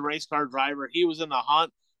good race car driver. He was in the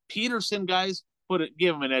hunt. Peterson, guys,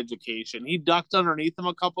 give him an education. He ducked underneath him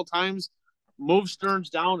a couple times, moved Stearns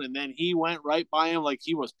down, and then he went right by him like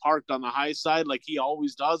he was parked on the high side like he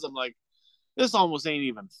always does. I'm like, this almost ain't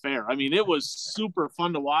even fair. I mean, it was super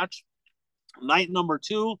fun to watch. Night number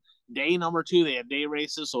two, day number two, they had day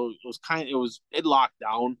races, so it locked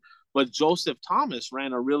down. But Joseph Thomas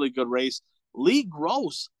ran a really good race. Lee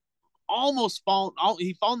Gross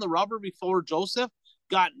he found the rubber before Joseph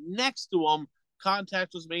got next to him.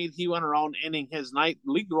 Contact was made. He went around ending his night.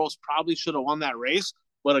 Lee Gross probably should have won that race,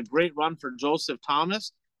 but a great run for Joseph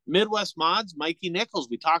Thomas. Midwest Mods, Mikey Nichols.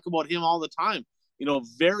 We talk about him all the time.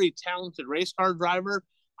 Very talented race car driver.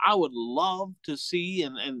 I would love to see,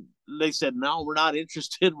 and they said, no, we're not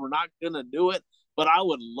interested. We're not going to do it. But I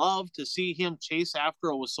would love to see him chase after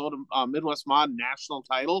a WISSOTA Midwest Mod national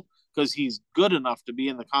title because he's good enough to be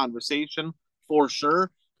in the conversation for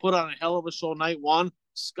sure. Put on a hell of a show night one.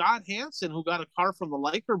 Scott Hansen, who got a car from the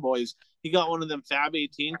Liker boys, he got one of them Fab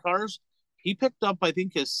 18 cars. He picked up, I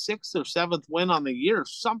think, his 6th or 7th win on the year,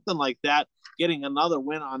 something like that, getting another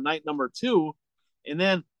win on night number two. And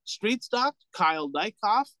then Street Stock, Kyle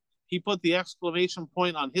Dykoff, he put the exclamation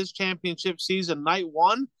point on his championship season night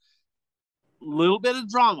one. Little bit of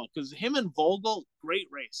drama because him and Vogel, great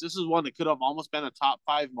race. This is one that could have almost been a top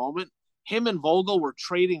 5 moment. Him and Vogel were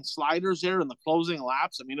trading sliders there in the closing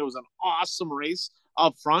laps. I mean, it was an awesome race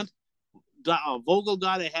up front. Vogel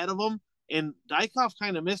got ahead of him, and Dykoff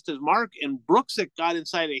kind of missed his mark, and Brooksick got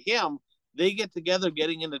inside of him. They get together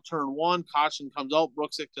getting into turn one. Caution comes out,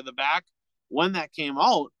 Brooksick to the back. When that came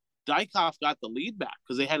out, Dykoff got the lead back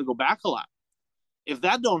because they had to go back a lap. If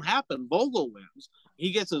that don't happen, Vogel wins.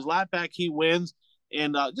 He gets his lap back, he wins.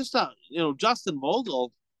 And Justin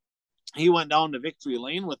Vogel, he went down to victory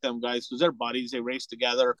lane with them guys because they're buddies. They raced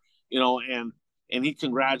together, and he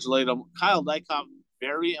congratulated them. Kyle Dykoff,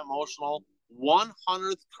 very emotional,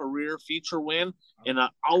 100th career feature win in an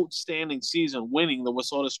outstanding season, winning the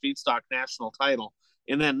WISSOTA Street Stock national title.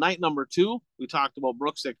 And then night number two, we talked about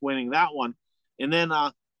Brooksick winning that one. And then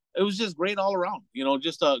it was just great all around,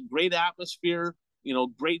 just a great atmosphere,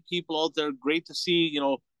 great people out there. Great to see,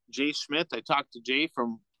 Jay Schmidt. I talked to Jay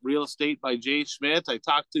from Real Estate by Jay Schmidt. I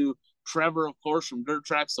talked to Trevor, of course, from Dirt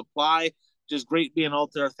Track Supply. Just great being out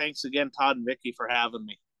there. Thanks again, Todd and Vicky, for having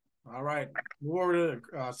me. All right. Move over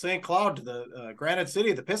to St. Cloud, to the Granite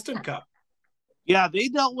City, the Piston Cup. Yeah, they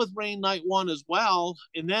dealt with rain night one as well.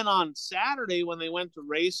 And then on Saturday, when they went to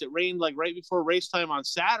race, it rained like right before race time on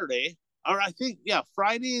Saturday. Or I think,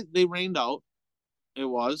 Friday they rained out. It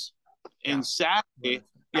was. And Saturday,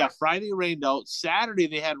 Friday rained out. Saturday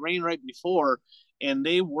they had rain right before, and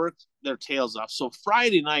they worked their tails off. So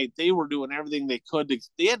Friday night they were doing everything they could.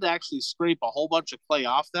 They had to actually scrape a whole bunch of clay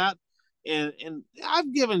off that. And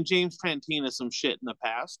I've given James Trantina some shit in the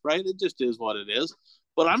past, right? It just is what it is.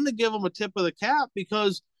 But I'm going to give him a tip of the cap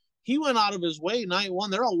because he went out of his way night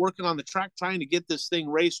one. They're all working on the track trying to get this thing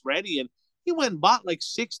race ready. And he went and bought like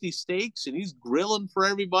 60 steaks, and he's grilling for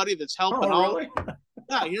everybody that's helping out. Really?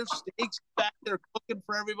 Yeah, here's steaks back there cooking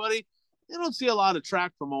for everybody. you don't see a lot of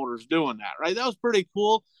track promoters doing that, right? That was pretty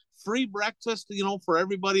cool. Free breakfast, for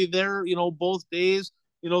everybody there, both days,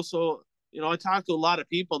 so, I talked to a lot of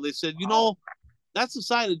people. They said, that's the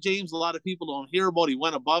side of James a lot of people don't hear about. He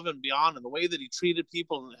went above and beyond, and the way that he treated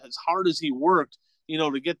people and as hard as he worked,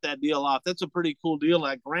 to get that deal off. That's a pretty cool deal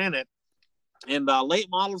at Granite. And late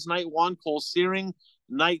models, night 1, Cole Searing,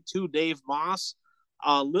 night 2, Dave Moss.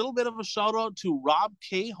 A little bit of a shout out to Rob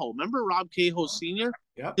Cahill. Remember Rob Cahill Sr.?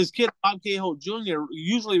 Yep. His kid, Rob Cahill Jr.,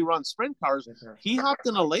 usually runs sprint cars. He hopped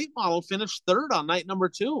in a late model, finished 3rd on night number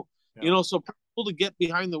 2. Yep. So pretty cool to get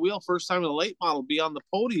behind the wheel. First time in a late model, be on the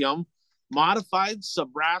podium. Modified,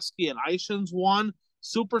 Sabraski and Ishins won.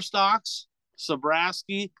 Super Stocks,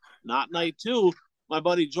 Sabraski, not night 2. My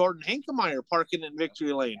buddy Jordan Henkemeyer parking in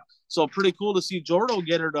Victory Lane. So pretty cool to see Jordo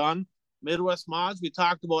get her done. Midwest Mods, we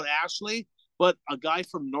talked about Ashley, but a guy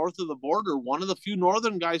from north of the border, one of the few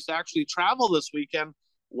northern guys to actually travel this weekend,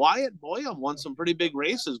 Wyatt Boyum won some pretty big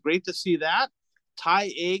races. Great to see that.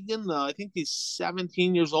 Ty Agan, I think he's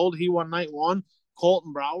 17 years old. He won night 1.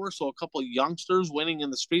 Colton Brower, so a couple of youngsters winning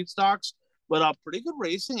in the street stocks. But pretty good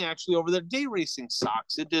racing, actually, over there. Day racing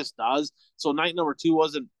sucks. It just does. So night number 2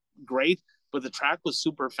 wasn't great, but the track was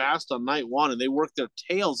super fast on night 1, and they worked their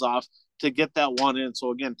tails off to get that one in.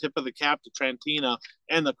 So, again, tip of the cap to Trantina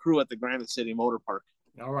and the crew at the Granite City Motor Park.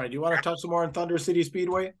 All right. Do you want to touch some more on Thunder City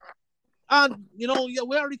Speedway? We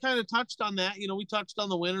already kind of touched on that. We touched on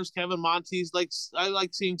the winners, Kevin Montes. I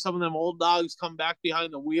like seeing some of them old dogs come back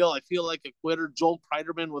behind the wheel. I feel like a quitter. Joel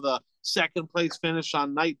Kreiderman with a 2nd place finish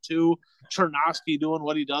on night 2. Chernosky doing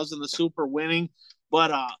what he does in the Super, winning.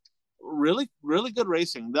 But really, really good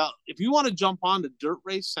racing. If you want to jump on to Dirt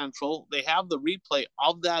Race Central, they have the replay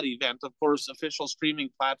of that event. Of course, official streaming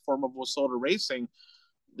platform of WISSOTA Racing.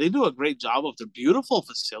 They do a great job of their beautiful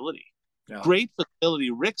facility. Yeah. Great facility.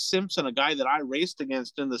 Rick Simpson, a guy that I raced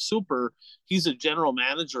against in the Super, he's a general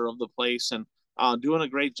manager of the place and doing a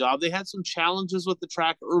great job. They had some challenges with the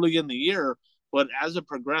track early in the year, but as it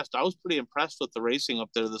progressed, I was pretty impressed with the racing up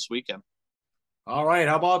there this weekend. All right.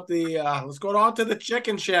 How about let's go on to the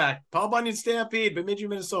Chicken Shack, Paul Bunyan Stampede, Bemidji,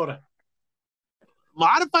 Minnesota.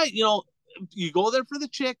 Modified, you go there for the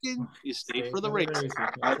chicken, you stay for the race.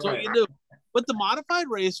 That's what you do. But the modified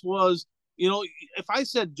race was, if I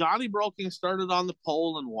said Johnny Broking started on the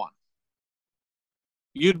pole and won,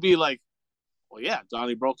 you'd be like, well, yeah,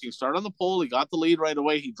 Johnny Broking started on the pole. He got the lead right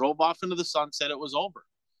away. He drove off into the sunset. It was over.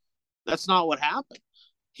 That's not what happened.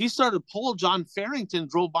 He started pole. John Farrington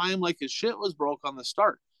drove by him like his shit was broke on the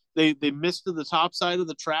start. They missed to the top side of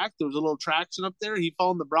the track. There was a little traction up there. He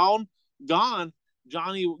found the brown, gone.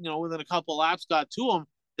 Johnny, within a couple laps got to him.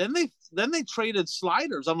 Then they traded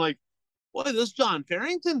sliders. I'm like, boy, this John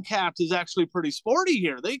Farrington cat is actually pretty sporty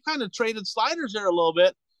here. They kind of traded sliders there a little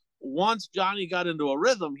bit. Once Johnny got into a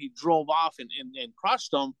rhythm, he drove off and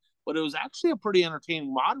crushed them. But it was actually a pretty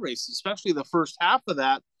entertaining mod race, especially the first half of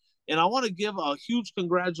that. And I want to give a huge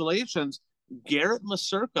congratulations, Garrett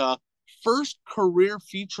Masurka, first career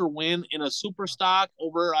feature win in a super stock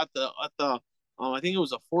over at the I think it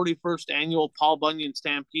was a 41st annual Paul Bunyan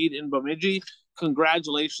Stampede in Bemidji.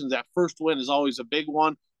 Congratulations. That first win is always a big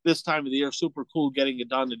one. This time of the year, super cool getting it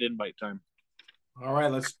done at invite time. All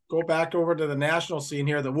right, let's go back over to the national scene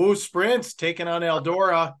here. The Woo Sprints taking on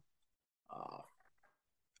Eldora.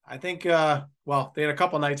 I think, they had a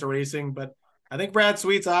couple nights of racing, but I think Brad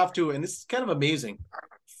Sweet's off to, and this is kind of amazing,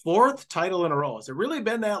 4th title in a row. Has it really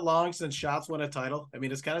been that long since Schatz won a title? I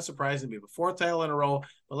mean, it's kind of surprising to me, but 4th title in a row.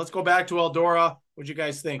 But let's go back to Eldora. What'd you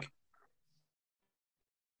guys think?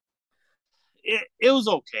 It was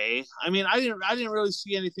okay. I mean, I didn't really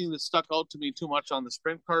see anything that stuck out to me too much on the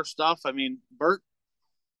sprint car stuff. I mean, Bert?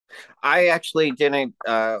 I actually didn't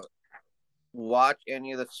watch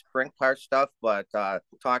any of the sprint car stuff, but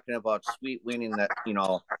talking about Sweet winning that,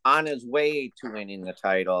 on his way to winning the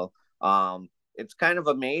title, it's kind of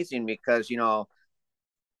amazing because,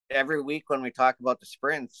 every week when we talk about the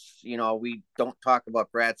sprints, we don't talk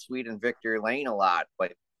about Brad Sweet and Victory Lane a lot,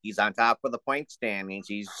 but he's on top of the point standings.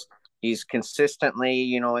 He's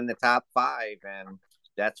consistently, in the top 5, and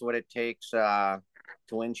that's what it takes to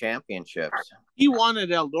win championships. He won at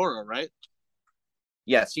Eldora, right?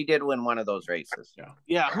 Yes, he did win one of those races.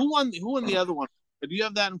 Yeah. Who won the other one? Do you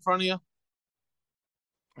have that in front of you?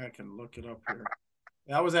 I can look it up here.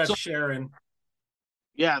 That was at Sharon.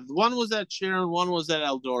 Yeah, one was at Sharon, one was at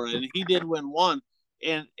Eldora, and he did win one.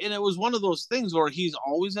 And it was one of those things where he's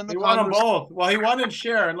always in the He won them both. Well, he won in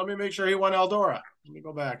Sharon. Let me make sure he won Eldora. Let me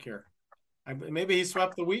go back here. Maybe he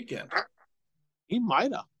swept the weekend. He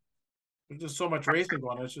might have. There's just so much racing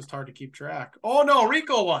going on. It's just hard to keep track. Oh, no.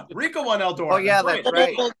 Rico won. Rico won Eldora. Oh, yeah, that's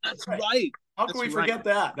right. Oh, that's right. How can we That's forget right.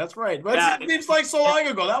 that? That's right. But Yeah. it seems like so long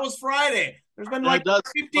ago. That was Friday. There's been like It does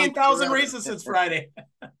like 15,000 forever. races since Friday.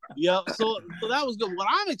 Yeah, so that was good. What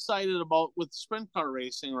I'm excited about with sprint car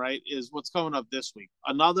racing, right, is what's coming up this week.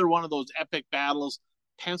 Another one of those epic battles,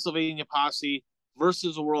 Pennsylvania Posse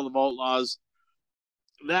versus the World of Outlaws.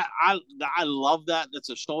 That I love that. That's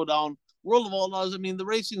a showdown. World of Outlaws. I mean, the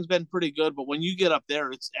racing's been pretty good, but when you get up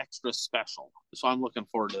there, it's extra special. So I'm looking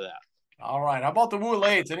forward to that. All right. How about the Woo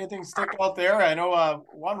Lates? Anything stick out there? I know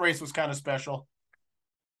one race was kind of special.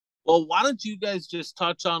 Well, why don't you guys just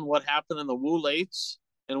touch on what happened in the Woo Lates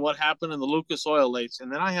and what happened in the Lucas Oil Lates,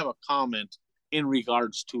 and then I have a comment in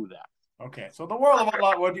regards to that. Okay. So the World of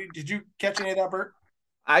Outlaws. Did you catch any of that, Bert?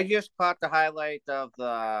 I just caught the highlight of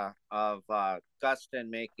Gustin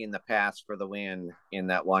making the pass for the win in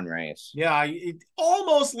that one race. Yeah, it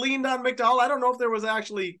almost leaned on McDowell. I don't know if there was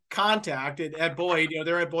actually contact at Boyd. You know,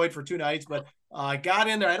 they're at Boyd for 2 nights, but got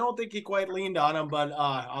in there. I don't think he quite leaned on him, but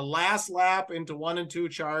a last lap into 1 and 2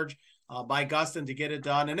 charge by Gustin to get it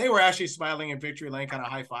done. And they were actually smiling in victory lane, kind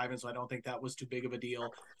of high-fiving, so I don't think that was too big of a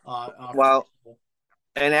deal. Well,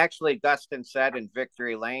 and actually, Gustin said in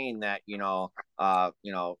Victory Lane that McDowell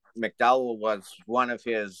was one of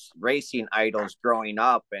his racing idols growing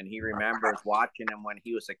up, and he remembers watching him when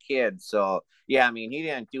he was a kid. So yeah, I mean, he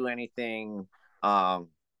didn't do anything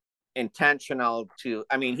intentional to.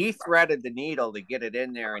 I mean, he threaded the needle to get it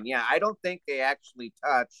in there, and yeah, I don't think they actually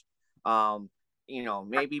touched.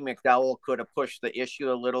 Maybe McDowell could have pushed the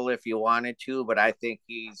issue a little if he wanted to, but I think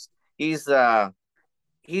he's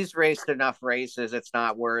raced enough races. It's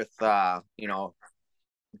not worth,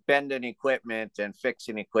 bending equipment and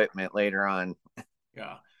fixing equipment later on.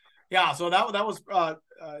 Yeah. So that was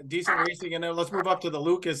decent racing. And then let's move up to the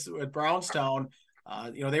Lucas at Brownstown.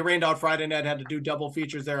 They rained out Friday night, had to do double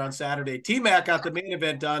features there on Saturday. T-Mac got the main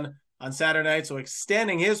event done on Saturday night, so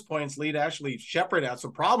extending his points lead. Actually, Shepard had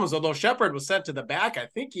some problems, although Shepard was sent to the back. I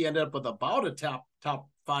think he ended up with about a top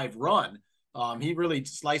 5 run. He really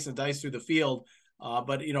sliced and diced through the field.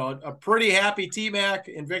 But a pretty happy T-Mac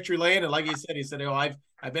in victory lane, and like he said,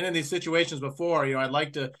 I've been in these situations before. I'd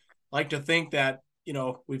like to think that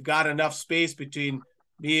we've got enough space between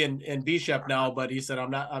me and Bishop now. But he said I'm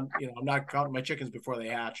not counting my chickens before they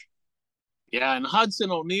hatch. Yeah, and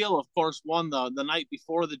Hudson O'Neill, of course, won the night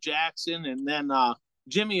before the Jackson, and then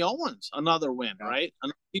Jimmy Owens another win, right?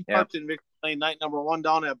 And he parked in victory lane night number 1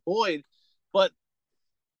 down at Boyd, but.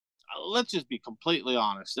 Let's just be completely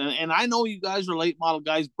honest. And I know you guys are late model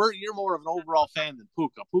guys. Bert, you're more of an overall fan than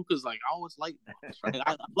Puka. Puka's like, oh, it's late models, right?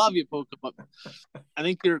 I love you, Puka, but I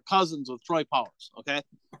think you're cousins with Troy Powers, okay?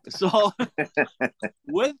 So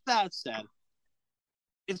with that said,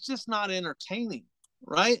 it's just not entertaining,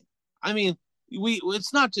 right? I mean,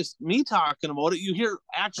 it's not just me talking about it. You hear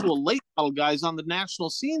actual late model guys on the national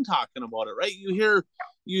scene talking about it, right? You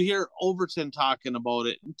hear Overton talking about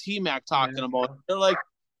it and T-Mac talking about it. They're like,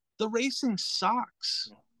 the racing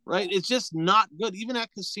sucks, right? It's just not good. Even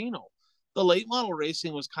at Casino, the late model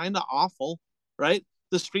racing was kind of awful, right?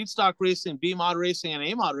 The street stock racing, B mod racing, and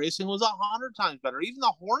A mod racing was 100 times better. Even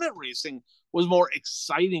the Hornet racing was more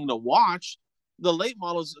exciting to watch. The late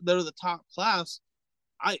models, they're the top class.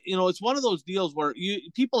 It's one of those deals where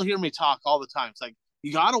people hear me talk all the time. It's like,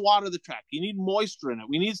 you got to water the track. You need moisture in it.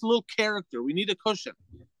 We need a little character. We need a cushion.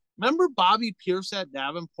 Remember Bobby Pierce at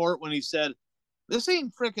Davenport when he said, this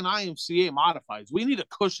ain't freaking IMCA modifieds. We need a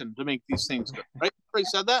cushion to make these things good, right? He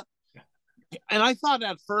said that. And I thought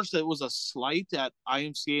at first it was a slight at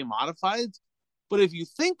IMCA modifieds. But if you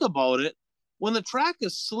think about it, when the track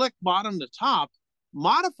is slick bottom to top,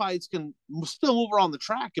 modifieds can still move around the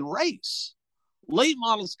track and race. Late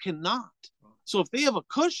models cannot. So if they have a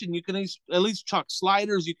cushion, you can at least chuck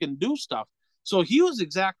sliders, you can do stuff. So he was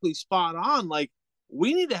exactly spot on. Like,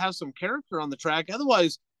 we need to have some character on the track.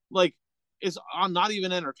 Otherwise, like, it's not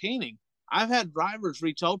even entertaining. I've had drivers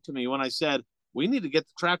reach out to me when I said, we need to get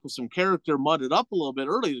the track with some character mudded up a little bit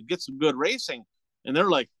early to get some good racing. And they're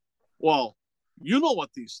like, well, you know what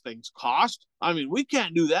these things cost. I mean, we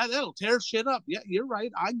can't do that. That'll tear shit up. Yeah, you're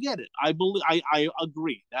right. I get it. I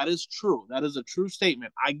agree. That is true. That is a true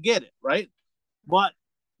statement. I get it, right? But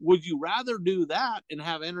would you rather do that and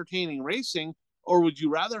have entertaining racing, or would you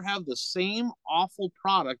rather have the same awful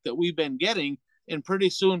product that we've been getting? And pretty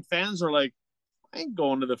soon fans are like, I ain't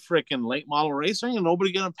going to the freaking late model racing and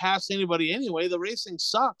nobody going to pass anybody anyway. The racing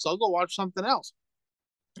sucks. I'll go watch something else.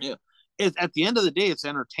 Yeah. At the end of the day, it's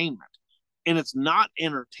entertainment, and it's not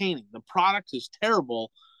entertaining. The product is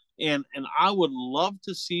terrible. And I would love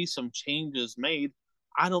to see some changes made.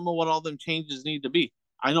 I don't know what all them changes need to be.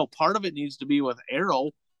 I know part of it needs to be with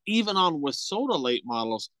aero. Even on WISSOTA late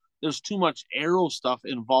models, there's too much aero stuff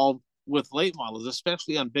involved with late models,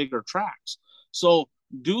 especially on bigger tracks. So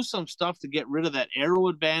do some stuff to get rid of that aero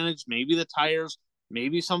advantage, maybe the tires,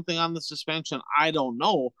 maybe something on the suspension. I don't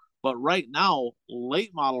know. But right now,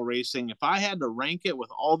 late model racing, if I had to rank it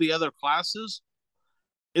with all the other classes,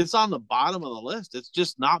 it's on the bottom of the list. It's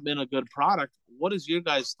just not been a good product. What is your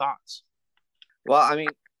guys' thoughts? Well, I mean,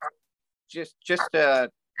 just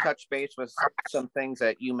to touch base with some things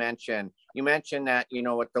that you mentioned. You mentioned that, you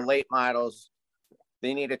know, with the late models,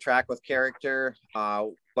 they need a track with character,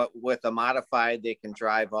 but with a modified, they can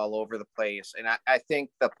drive all over the place. And I think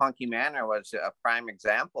the Punky Manor was a prime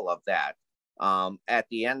example of that. At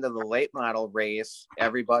the end of the late model race,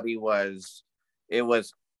 it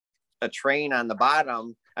was a train on the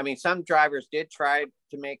bottom. I mean, some drivers did try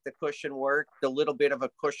to make the cushion work, the little bit of a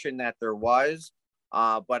cushion that there was.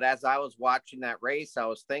 But as I was watching that race, I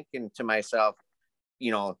was thinking to myself,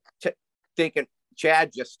 you know, thinking,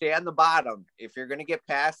 Chad, just stay on the bottom. If you're going to get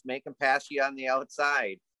past, make them pass you on the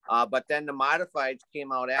outside. But then the modifieds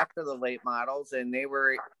came out after the late models, and they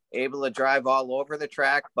were able to drive all over the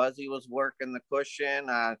track. Buzzy was working the cushion.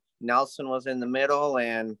 Nelson was in the middle.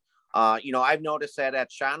 And, you know, I've noticed that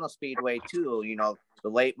at Shawano Speedway too, you know, the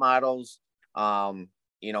late models,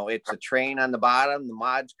 you know, it's a train on the bottom, the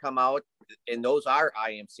mods come out, and those are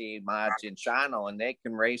IMC mods in Shawano, and they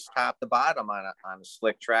can race top to bottom on a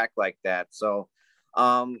slick track like that. So,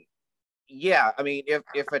 yeah, I mean,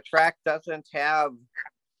 if a track doesn't have,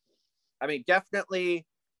 I mean, definitely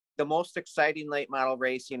the most exciting late model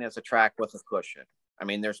racing is a track with a cushion. I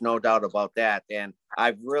mean, there's no doubt about that. And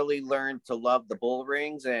I've really learned to love the bull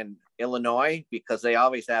rings in Illinois because they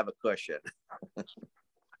always have a cushion.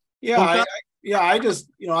 I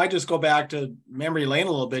just go back to memory lane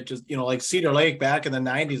a little bit, just, you know, like Cedar Lake back in the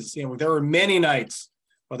 90s, you know, there were many nights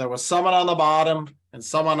where there was someone on the bottom and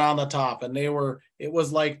someone on the top, and it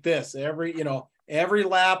was like this every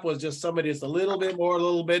lap was just somebody just a little bit more, a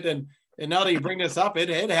little bit. And now that you bring this up,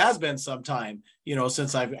 it has been some time, you know,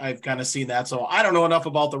 since I've kind of seen that. So I don't know enough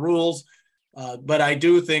about the rules, but I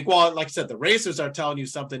do think, well, like I said, the racers are telling you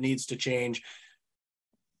something needs to change.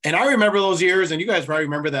 And I remember those years, and you guys probably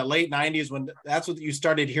remember that late 90s when that's what you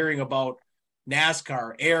started hearing about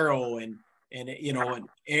NASCAR, aero, and you know,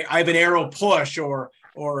 I have an aero push or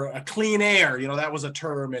a clean air, you know, that was a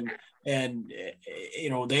term, and you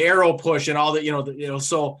know, the aero push and all that, you know,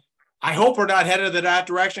 so I hope we're not headed in that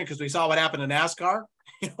direction, because we saw what happened in NASCAR,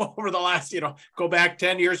 you know, over the last, you know, go back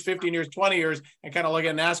 10 years, 15 years, 20 years, and kind of look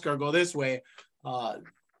at NASCAR go this way.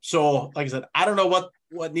 So like I said, I don't know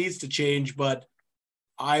what needs to change, but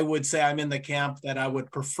I would say I'm in the camp that I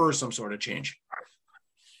would prefer some sort of change.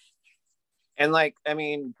 And like, I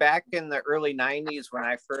mean, back in the early 90s when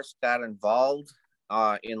I first got involved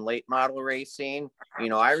in late model racing, you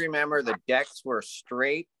know, I remember the decks were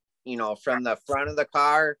straight, you know, from the front of the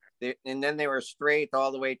car, and then they were straight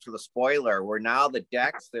all the way to the spoiler, where now the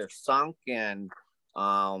decks, they're sunk. And,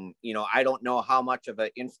 you know, I don't know how much of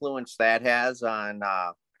an influence that has on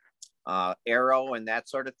aero and that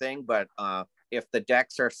sort of thing, but if the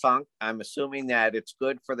decks are sunk, I'm assuming that it's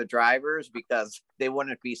good for the drivers because they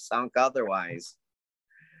wouldn't be sunk otherwise.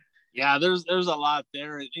 Yeah, there's a lot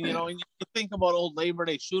there. And, you know, and you think about old Labor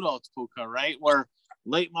Day shootouts, Puka, right? Where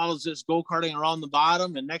late models just go-karting around the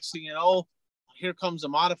bottom, and next thing you know, here comes the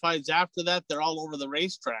modifieds after that. They're all over the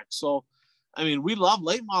racetrack. So, I mean, we love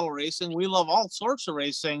late model racing. We love all sorts of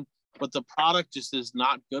racing, but the product just is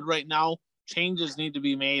not good right now. Changes need to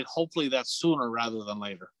be made. Hopefully that's sooner rather than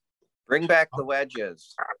later. Bring back the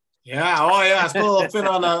wedges. Yeah. Oh, yeah. It's a little fin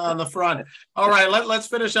on the front. All right. Let's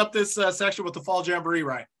finish up this section with the Fall Jamboree,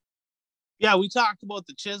 Ryan. Yeah, we talked about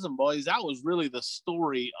the Chisholm boys. That was really the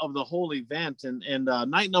story of the whole event. And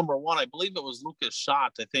night number one, I believe it was Lucas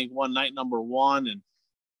Schott, I think, won night number one. And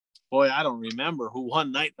boy, I don't remember who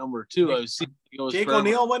won night number two. I was seeing Jake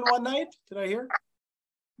O'Neill won one night. Did I hear?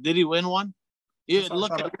 Did he win one? Yeah,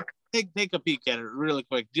 look at take a peek at it really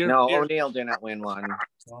quick. O'Neill didn't win one.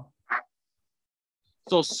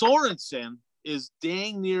 So Sorensen is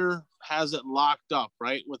dang near has it locked up,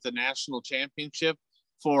 right, with the national championship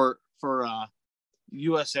for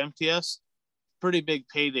USMTS. Pretty big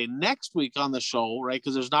payday next week on the show, right?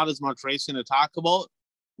 Because there's not as much racing to talk about.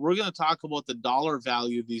 We're going to talk about the dollar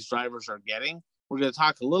value these drivers are getting. We're going to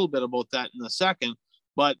talk a little bit about that in a second.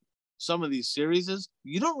 But some of these series,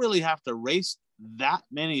 you don't really have to race that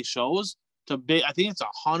many shows to be. I think it's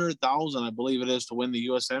 100,000, I believe it is, to win the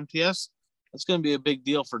USMTS. That's going to be a big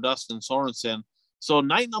deal for Dustin Sorensen. So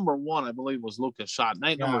night number one, I believe, was Lucas Schott.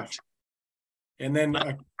 Number two. And then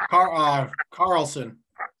Carlson.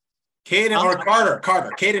 Caden or Carter.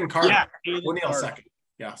 Caden Carter. Yeah, O'Neill second.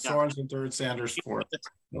 Yeah, Sorensen third, Sanders fourth.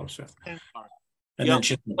 No, fifth. And then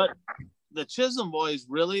Chisholm. But the Chisholm boys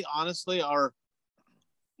really, honestly,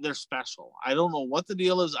 they're special. I don't know what the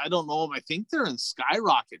deal is. I don't know them. I think they're in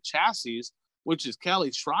Skyrocket Chassis, which is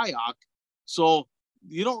Kelly Shryock. So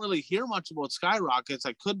you don't really hear much about Skyrockets.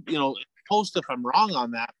 I could, post if I'm wrong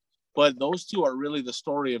on that. But those two are really the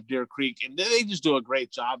story of Deer Creek, and they just do a great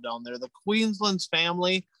job down there. The Queensland's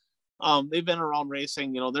family, they've been around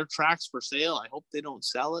racing. Their track's for sale. I hope they don't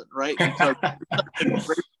sell it, right? Because they're doing a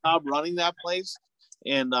great job running that place,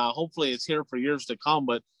 and hopefully it's here for years to come.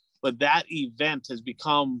 But that event has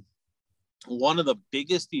become one of the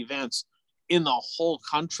biggest events in the whole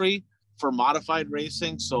country for modified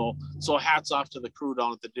racing. So hats off to the crew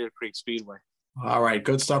down at the Deer Creek Speedway. All right,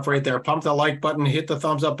 good stuff right there. Pump the like button, hit the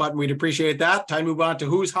thumbs up button. We'd appreciate that. Time to move on to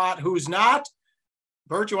who's hot, who's not.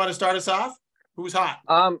 Bert, you want to start us off? Who's hot?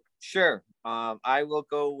 Sure. I will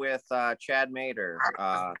go with Chad Mader.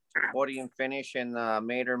 Podium finish in the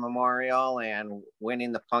Mader Memorial and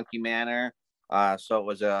winning the Punky Manor. So it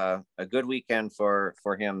was a good weekend for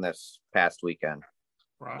him this past weekend.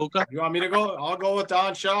 Right. Okay. You want me to go? I'll go with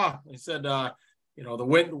Don Shaw. He said, the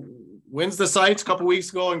wins the sites a couple weeks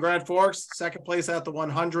ago in Grand Forks, second place at the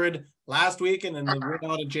 100 last weekend, and the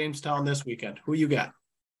win out of Jamestown this weekend. Who you got?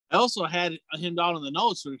 I also had him down in the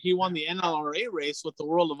notes where he won the NLRA race with the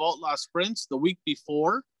World of Outlaw Sprints the week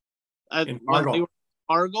before in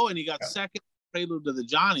Fargo, and he got second Prelude to the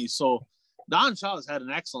Johnny. So Don Shaw has had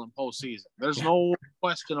an excellent postseason. There's no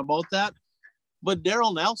question about that. But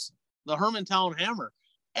Daryl Nelson, the Hermantown Hammer,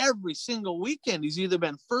 every single weekend he's either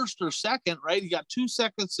been first or second, right? He got 2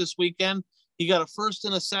 seconds this weekend. He got a first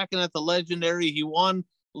and a second at the Legendary. He won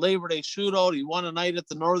Labor Day Shootout. He won a night at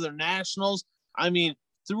the Northern Nationals. I mean,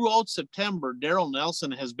 throughout September, Daryl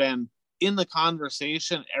Nelson has been in the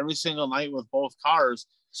conversation every single night with both cars.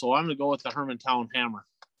 So I'm going to go with the Hermantown Hammer.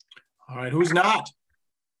 All right, who's not?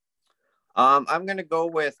 I'm going to go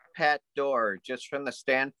with Pat Dorr, just from the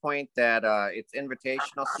standpoint that it's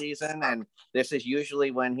invitational season, and this is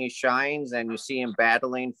usually when he shines, and you see him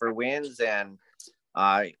battling for wins. And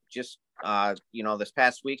this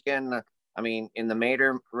past weekend, I mean, in the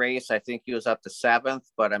Mader race, I think he was up to 7th,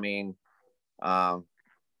 but I mean,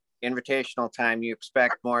 invitational time, you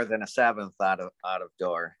expect more than a 7th out of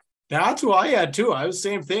Dorr. That's who I had too. I was the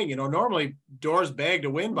same thing. Normally Dorr's bagged to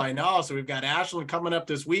win by now. So we've got Ashland coming up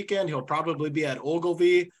this weekend. He'll probably be at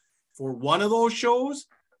Ogilvie for one of those shows.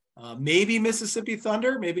 Maybe Mississippi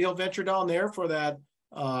Thunder. Maybe he'll venture down there for that.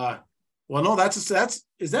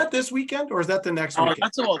 Is that this weekend or is that the next weekend?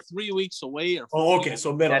 That's about 3 weeks away. Okay.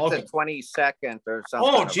 So middle. That's the 22nd or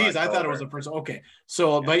something. Oh, geez. I thought it was a person. Okay.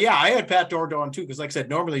 So, But yeah, I had Pat Dorr down too. Cause like I said,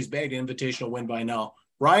 normally he's bagged an invitational win by now.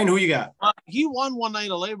 Ryan, who you got? He won one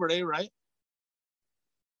night of Labor Day, right?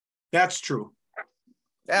 That's true.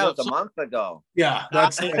 That was a month ago. Yeah,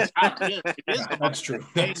 that's true.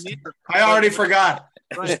 I already forgot.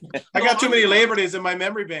 Right. I got too many Labor Days in my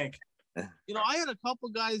memory bank. I had a couple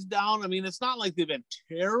guys down. I mean, it's not like they've been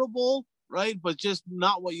terrible, right? But just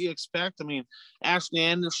not what you expect. I mean, Ashley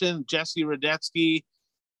Anderson, Jesse Radetsky.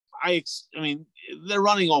 I mean, they're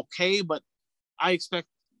running okay, but I expect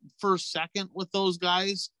first, second with those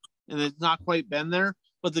guys, and it's not quite been there.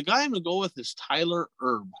 But the guy I'm going to go with is Tyler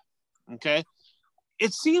Erb. Okay.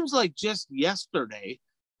 It seems like just yesterday,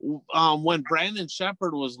 when Brandon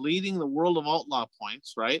Shepard was leading the World of Outlaw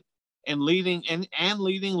points, right? And leading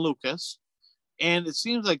Lucas. And it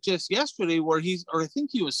seems like just yesterday I think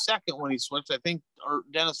he was second when he switched. I think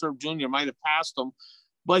Dennis Erb Jr. might have passed him,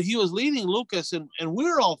 but he was leading Lucas. And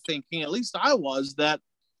we're all thinking, at least I was, that,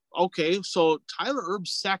 okay, so Tyler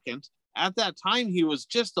Erb's second. At that time, he was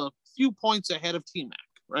just a few points ahead of T-Mac,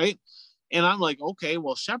 right? And I'm like, okay,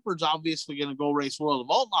 well, Shepard's obviously going to go race World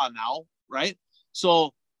of Outlaw now, right?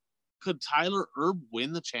 So could Tyler Erb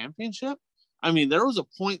win the championship? I mean, there was a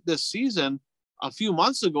point this season a few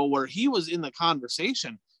months ago where he was in the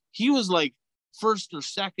conversation. He was like first or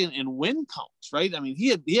second in win counts, right? I mean, he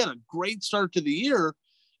had a great start to the year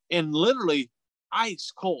and literally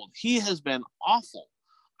ice cold. He has been awful.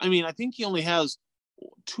 I mean, I think he only has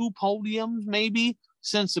 2 podiums maybe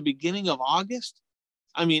since the beginning of August.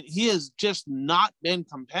 I mean, he has just not been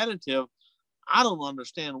competitive. I don't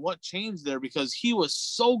understand what changed there because he was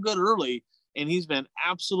so good early and he's been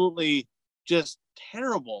absolutely just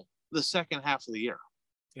terrible the second half of the year.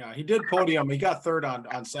 Yeah, he did podium. He got third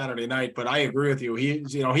on Saturday night, but I agree with you. He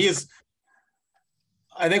is.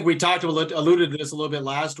 I think we alluded to this a little bit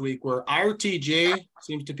last week, where RTJ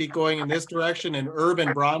seems to be going in this direction, and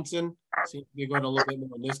Urban Bronson seems to be going a little bit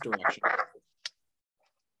more in this direction.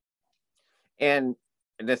 And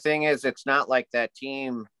the thing is, it's not like that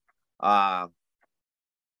team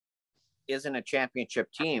isn't a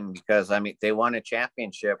championship team because, I mean, they won a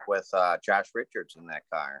championship with Josh Richards in that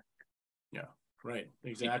car. Yeah, right.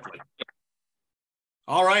 Exactly.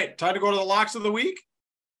 All right. Time to go to the locks of the week.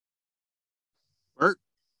 Bert.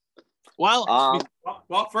 Well,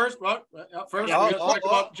 first, we gotta talk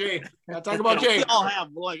about Jay. Talk about Jay. We all have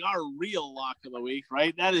like our real lock of the week,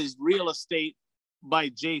 right? That is Real Estate by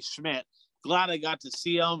Jay Schmidt. Glad I got to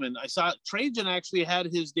see him, and I saw Trajan actually had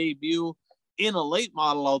his debut in a late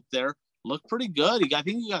model out there. Looked pretty good. I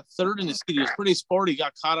think he got third in his heat. He was pretty sporty.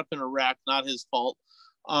 Got caught up in a wreck, not his fault.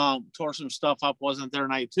 Tore some stuff up. Wasn't there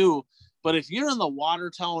night two. But if you're in the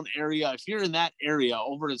Watertown area, if you're in that area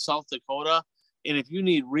over in South Dakota, and if you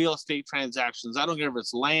need real estate transactions, I don't care if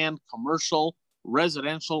it's land, commercial,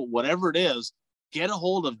 residential, whatever it is, get a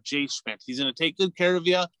hold of Jay Schmidt. He's going to take good care of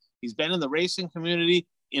you. He's been in the racing community,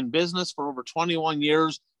 in business for over 21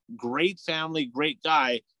 years. Great family, great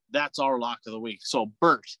guy. That's our lock of the week. So,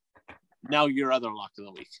 Bert, now your other lock of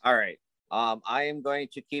the week. All right. I am going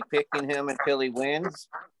to keep picking him until he wins.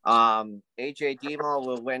 AJ Demo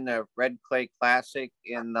will win the Red Clay Classic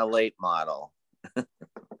in the late model.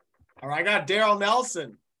 All right, I got Daryl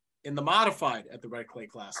Nelson in the modified at the Red Clay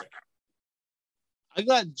Classic. I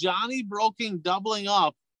got Johnny Broking doubling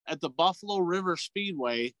up at the Buffalo River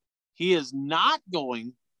Speedway. He is not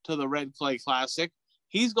going to the Red Clay Classic.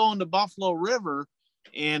 He's going to Buffalo River,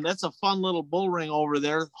 and that's a fun little bull ring over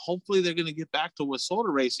there. Hopefully they're going to get back to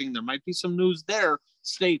WISSOTA racing. There might be some news there.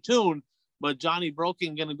 Stay tuned. But Johnny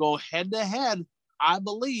Broking going to go head-to-head, I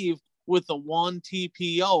believe, with the one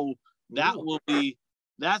TPO. That will be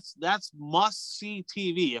that's must-see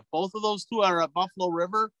TV. If both of those two are at Buffalo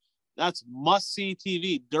River, that's must-see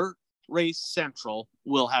TV. Dirt Race Central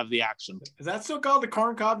will have the action. Is that still called the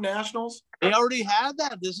Corn Cob Nationals? They already had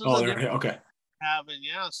that. This is okay.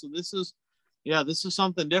 So this is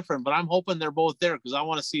something different. But I'm hoping they're both there because I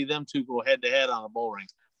want to see them two go head-to-head on a bull ring.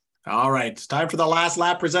 All right, it's time for the last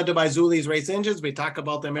lap presented by Zuli's Race Engines. We talk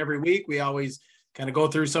about them every week. We always kind of go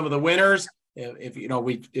through some of the winners. If you know,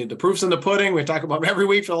 the proof's in the pudding. We talk about them every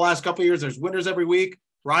week for the last couple of years. There's winners every week.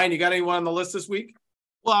 Ryan, you got anyone on the list this week?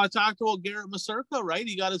 Well, I talked about Garrett Masurka, right?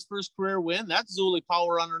 He got his first career win. That's Zuli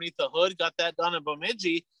power underneath the hood. Got that done in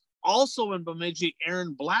Bemidji. Also in Bemidji,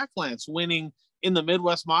 Aaron Blacklance winning in the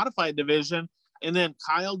Midwest Modified Division. And then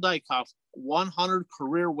Kyle Dykoff, 100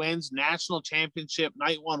 career wins, national championship,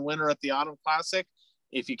 night one winner at the Autumn Classic.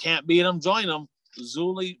 If you can't beat them, join them.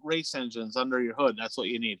 Zuli Race Engines under your hood. That's what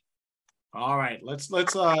you need. All right, let's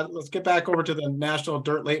get back over to the national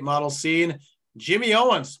dirt late model scene. Jimmy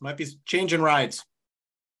Owens might be changing rides.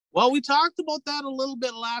 Well, we talked about that a little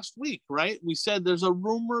bit last week, right? We said there's a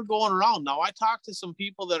rumor going around. Now, I talked to some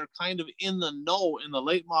people that are kind of in the know in the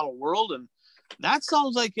late model world, and that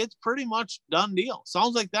sounds like it's pretty much done deal.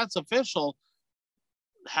 Sounds like that's official.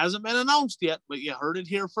 Hasn't been announced yet, but you heard it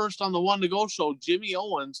here first on the One to Go show. Jimmy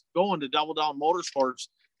Owens going to Double Down Motorsports,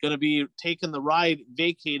 going to be taking the ride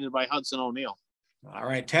vacated by Hudson O'Neal. All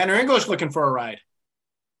right, Tanner English looking for a ride.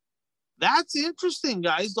 That's interesting,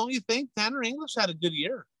 guys. Don't you think? Tanner English had a good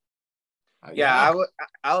year. Yeah,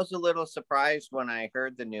 I was a little surprised when I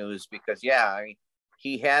heard the news because,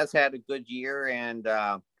 he has had a good year, and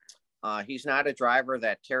he's not a driver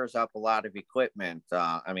that tears up a lot of equipment.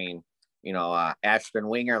 Ashton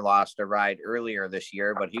Winger lost a ride earlier this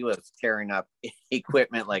year, but he was tearing up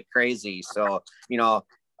equipment like crazy. So,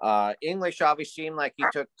 English always seemed like he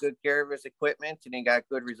took good care of his equipment and he got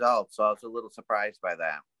good results. So I was a little surprised by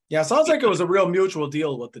that. Yeah, sounds like it was a real mutual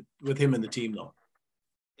deal with him and the team, though.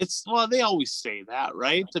 They always say that,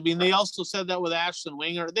 right? I mean, they also said that with Ashton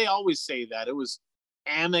Winger. They always say that it was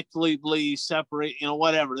amicably separate,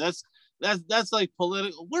 whatever. That's like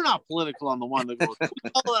political. We're not political on the One to Go. We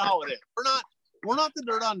call it how it is. We're not the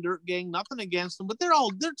Dirt on Dirt gang. Nothing against them, but they're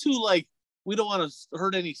too like, we don't want to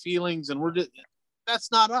hurt any feelings, and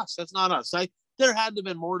that's not us. That's not us. There had to have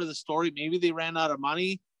been more to the story. Maybe they ran out of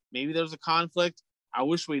money. Maybe there's a conflict. I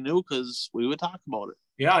wish we knew because we would talk about it.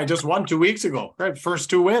 Yeah, I just won 2 weeks ago. Right, first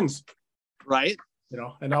 2 wins. Right.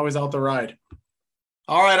 And now he's out the ride.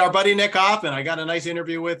 All right, our buddy Nick Hoffman. I got a nice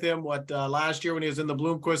interview with him. Last year when he was in the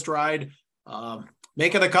Bloomquist ride,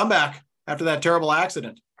 making a comeback after that terrible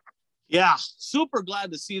accident. Yeah, super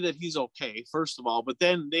glad to see that he's okay, first of all. But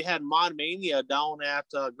then they had Mod Mania down at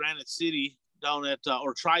Granite City,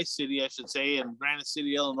 or Tri-City, I should say, in Granite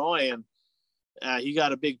City, Illinois. And he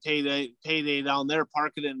got a big payday down there,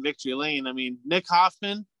 parking it in Victory Lane. I mean, Nick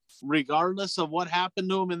Hoffman, regardless of what happened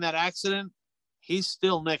to him in that accident, he's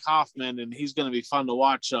still Nick Hoffman, and he's going to be fun to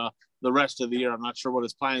watch the rest of the year. I'm not sure what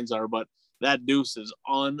his plans are, but that deuce is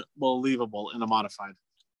unbelievable in a modified.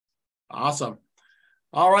 Awesome.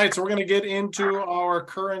 All right, so we're going to get into our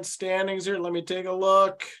current standings here. Let me take a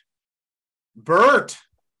look. Bert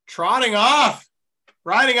trotting off,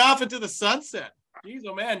 riding off into the sunset. Jeez,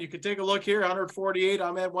 oh man, you could take a look here. 148.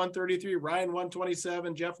 I'm at 133. Ryan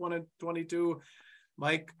 127. Jeff 122.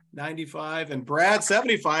 Mike 95 and Brad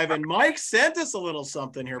 75. And Mike sent us a little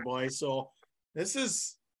something here, boys. So this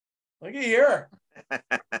is, look at here. This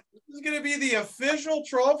is going to be the official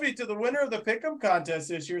trophy to the winner of the Pick'em contest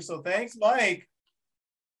this year. So thanks, Mike.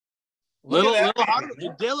 Little harder.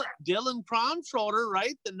 Dylan Cromschroeder,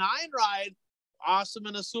 right? The 9 ride. Awesome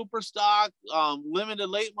in a super stock, limited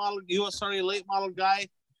late model, USRA late model guy.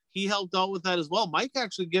 He helped out with that as well. Mike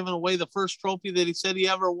actually giving away the first trophy that he said he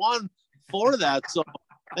ever won for that. So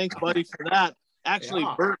thanks, buddy, for that. Actually,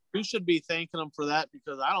 yeah. Bert, you should be thanking him for that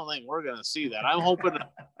because I don't think we're gonna see that. I'm hoping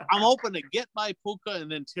to get by Puka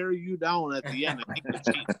and then tear you down at the end.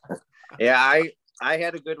 Yeah, I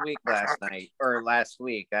had a good week last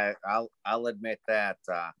week. I'll admit that.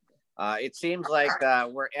 It seems like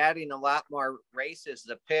we're adding a lot more races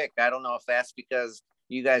to pick. I don't know if that's because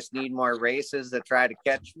you guys need more races to try to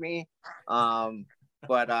catch me.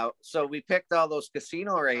 But so we picked all those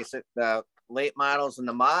casino races, the late models and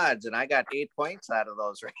the mods, and I got 8 points out of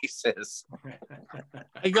those races.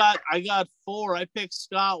 I got 4. I picked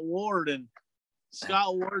Scott Ward, and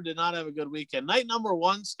Scott Ward did not have a good weekend. Night number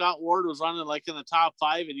 1, Scott Ward was running like in the top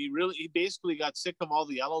 5, and he basically got sick of all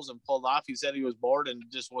the yellows and pulled off. He said he was bored and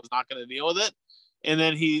just was not going to deal with it. And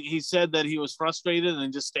then he said that he was frustrated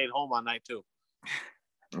and just stayed home on night 2.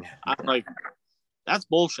 I'm like, that's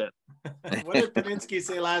bullshit. What did Paninsky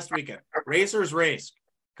say last weekend? Racers race.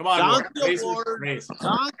 Come on, Donkey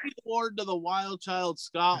Award to the wild child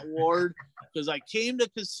Scott Ward, because I came to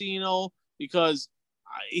casino because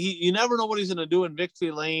you never know what he's going to do in Victory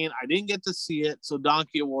Lane. I didn't get to see it, so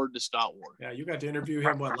Donkey Award to Scott Ward. Yeah, you got to interview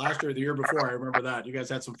him, last year or the year before? I remember that. You guys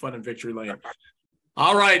had some fun in Victory Lane.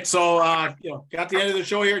 All right, so, got the end of the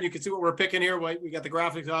show here, and you can see what we're picking here. We got the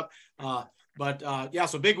graphics up. Yeah,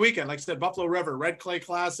 so big weekend. Like I said, Buffalo River, Red Clay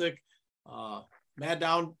Classic,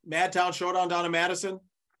 Madtown Showdown down in Madison.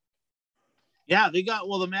 Yeah, the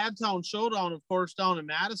Madtown Showdown, of course, down in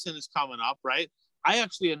Madison is coming up, right? I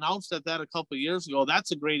actually announced that a couple of years ago.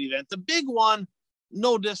 That's a great event. The big one,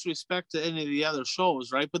 no disrespect to any of the other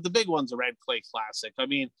shows, right? But the big one's a Red Clay Classic. I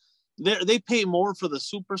mean, they pay more for the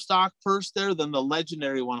super stock purse there than the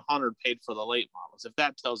Legendary 100 paid for the late models, if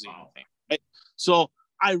that tells you anything, right? So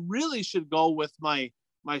I really should go with my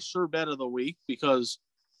sure bet of the week because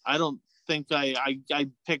I don't think I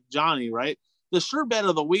picked Johnny, right? The sure bet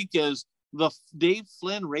of the week is the Dave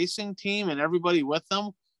Flynn racing team and everybody with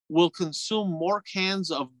them will consume more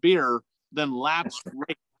cans of beer than laps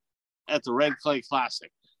at the Red Clay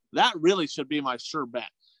Classic. That really should be my sure bet.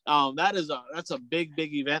 That's a big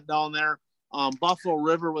event down there. Buffalo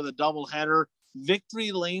River with a doubleheader.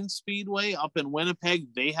 Victory Lane Speedway up in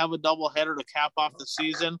Winnipeg, they have a doubleheader to cap off the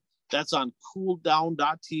season. That's on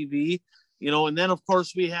cooldown.tv. And then of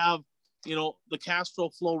course we have, the Castro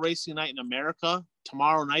Flow Racing Night in America.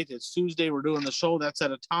 Tomorrow night, it's Tuesday, we're doing the show. That's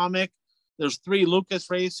at Atomic. There's 3 Lucas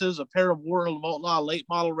races, a pair of World of Outlaw late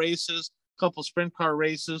model races, a couple sprint car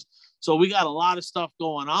races. So we got a lot of stuff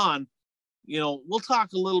going on. We'll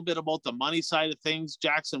talk a little bit about the money side of things.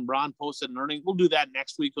 Jackson Braun posted an earning. We'll do that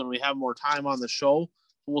next week when we have more time on the show.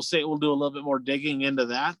 We'll do a little bit more digging into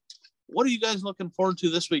that. What are you guys looking forward to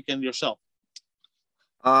this weekend yourself?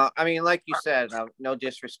 I mean, like you said, no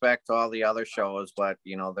disrespect to all the other shows, but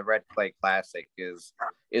the Red Clay Classic is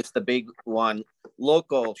the big one,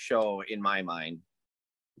 local show in my mind.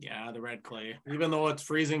 Yeah, the Red Clay, even though it's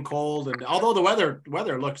freezing cold, and although the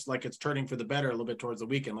weather looks like it's turning for the better a little bit towards the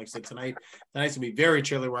weekend. Like I said, tonig's going to be very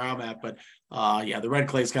chilly where I'm at, but the Red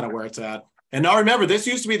Clay is kind of where it's at. And now remember, this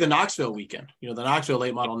used to be the Knoxville weekend. The Knoxville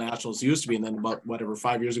Late Model Nationals used to be, and then about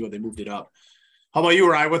 5 years ago they moved it up. How about you,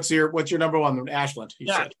 Ryan? What's your number one? Ashland.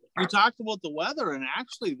 Said. We talked about the weather, and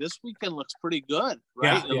actually this weekend looks pretty good,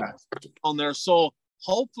 right? Yeah. On there, so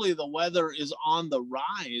hopefully the weather is on the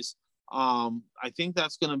rise. I think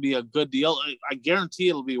that's going to be a good deal. I guarantee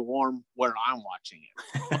it'll be warm where I'm watching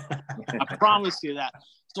it. I promise you that.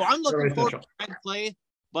 So I'm looking forward to Red Clay,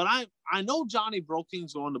 but I know Johnny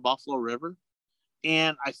Broking's going to Buffalo River,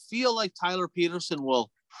 and I feel like Tyler Peterson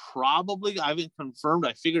will probably, I haven't confirmed,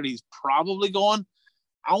 I figured he's probably going.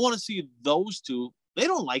 I want to see those two. They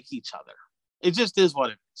don't like each other. It just is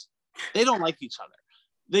what it is. They don't like each other.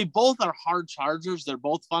 They both are hard chargers. They're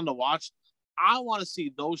both fun to watch. I want to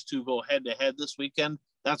see those two go head to head this weekend.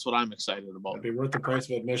 That's what I'm excited about. It'd be worth the price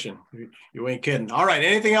of admission. You ain't kidding. All right.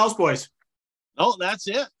 Anything else, boys? No, that's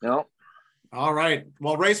it. No. All right.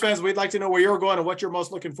 Well, race fans, we'd like to know where you're going and what you're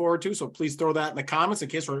most looking forward to. So please throw that in the comments in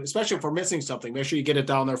case especially if we're missing something, make sure you get it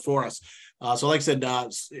down there for us. So like I said,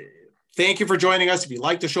 thank you for joining us. If you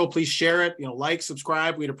like the show, please share it, like,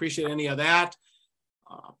 subscribe. We'd appreciate any of that.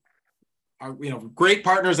 Our great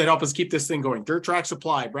partners that help us keep this thing going. Dirt Track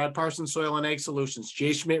Supply, Brad Parsons Soil and Ag Solutions,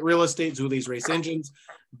 Jay Schmidt Real Estate, Zulie's Race Engines,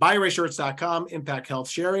 BuyRaceShirts.com, Impact Health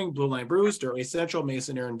Sharing, Blue Line Brews, Dirt Race Central,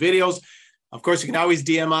 Mason Aaron Videos. Of course, you can always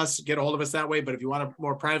DM us, get a hold of us that way. But if you want a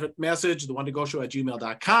more private message, the one2go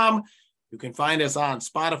show@gmail.com. You can find us on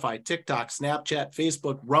Spotify, TikTok, Snapchat,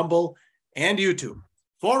 Facebook, Rumble, and YouTube.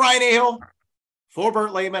 For Ryan Ahill, for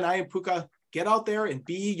Bert Lehman, I am Puka. Get out there and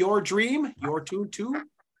be your dream. You're tuned to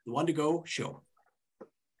the One to Go Show.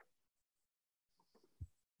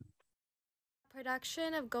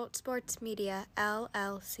 Production of Goat Sports Media,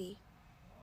 LLC.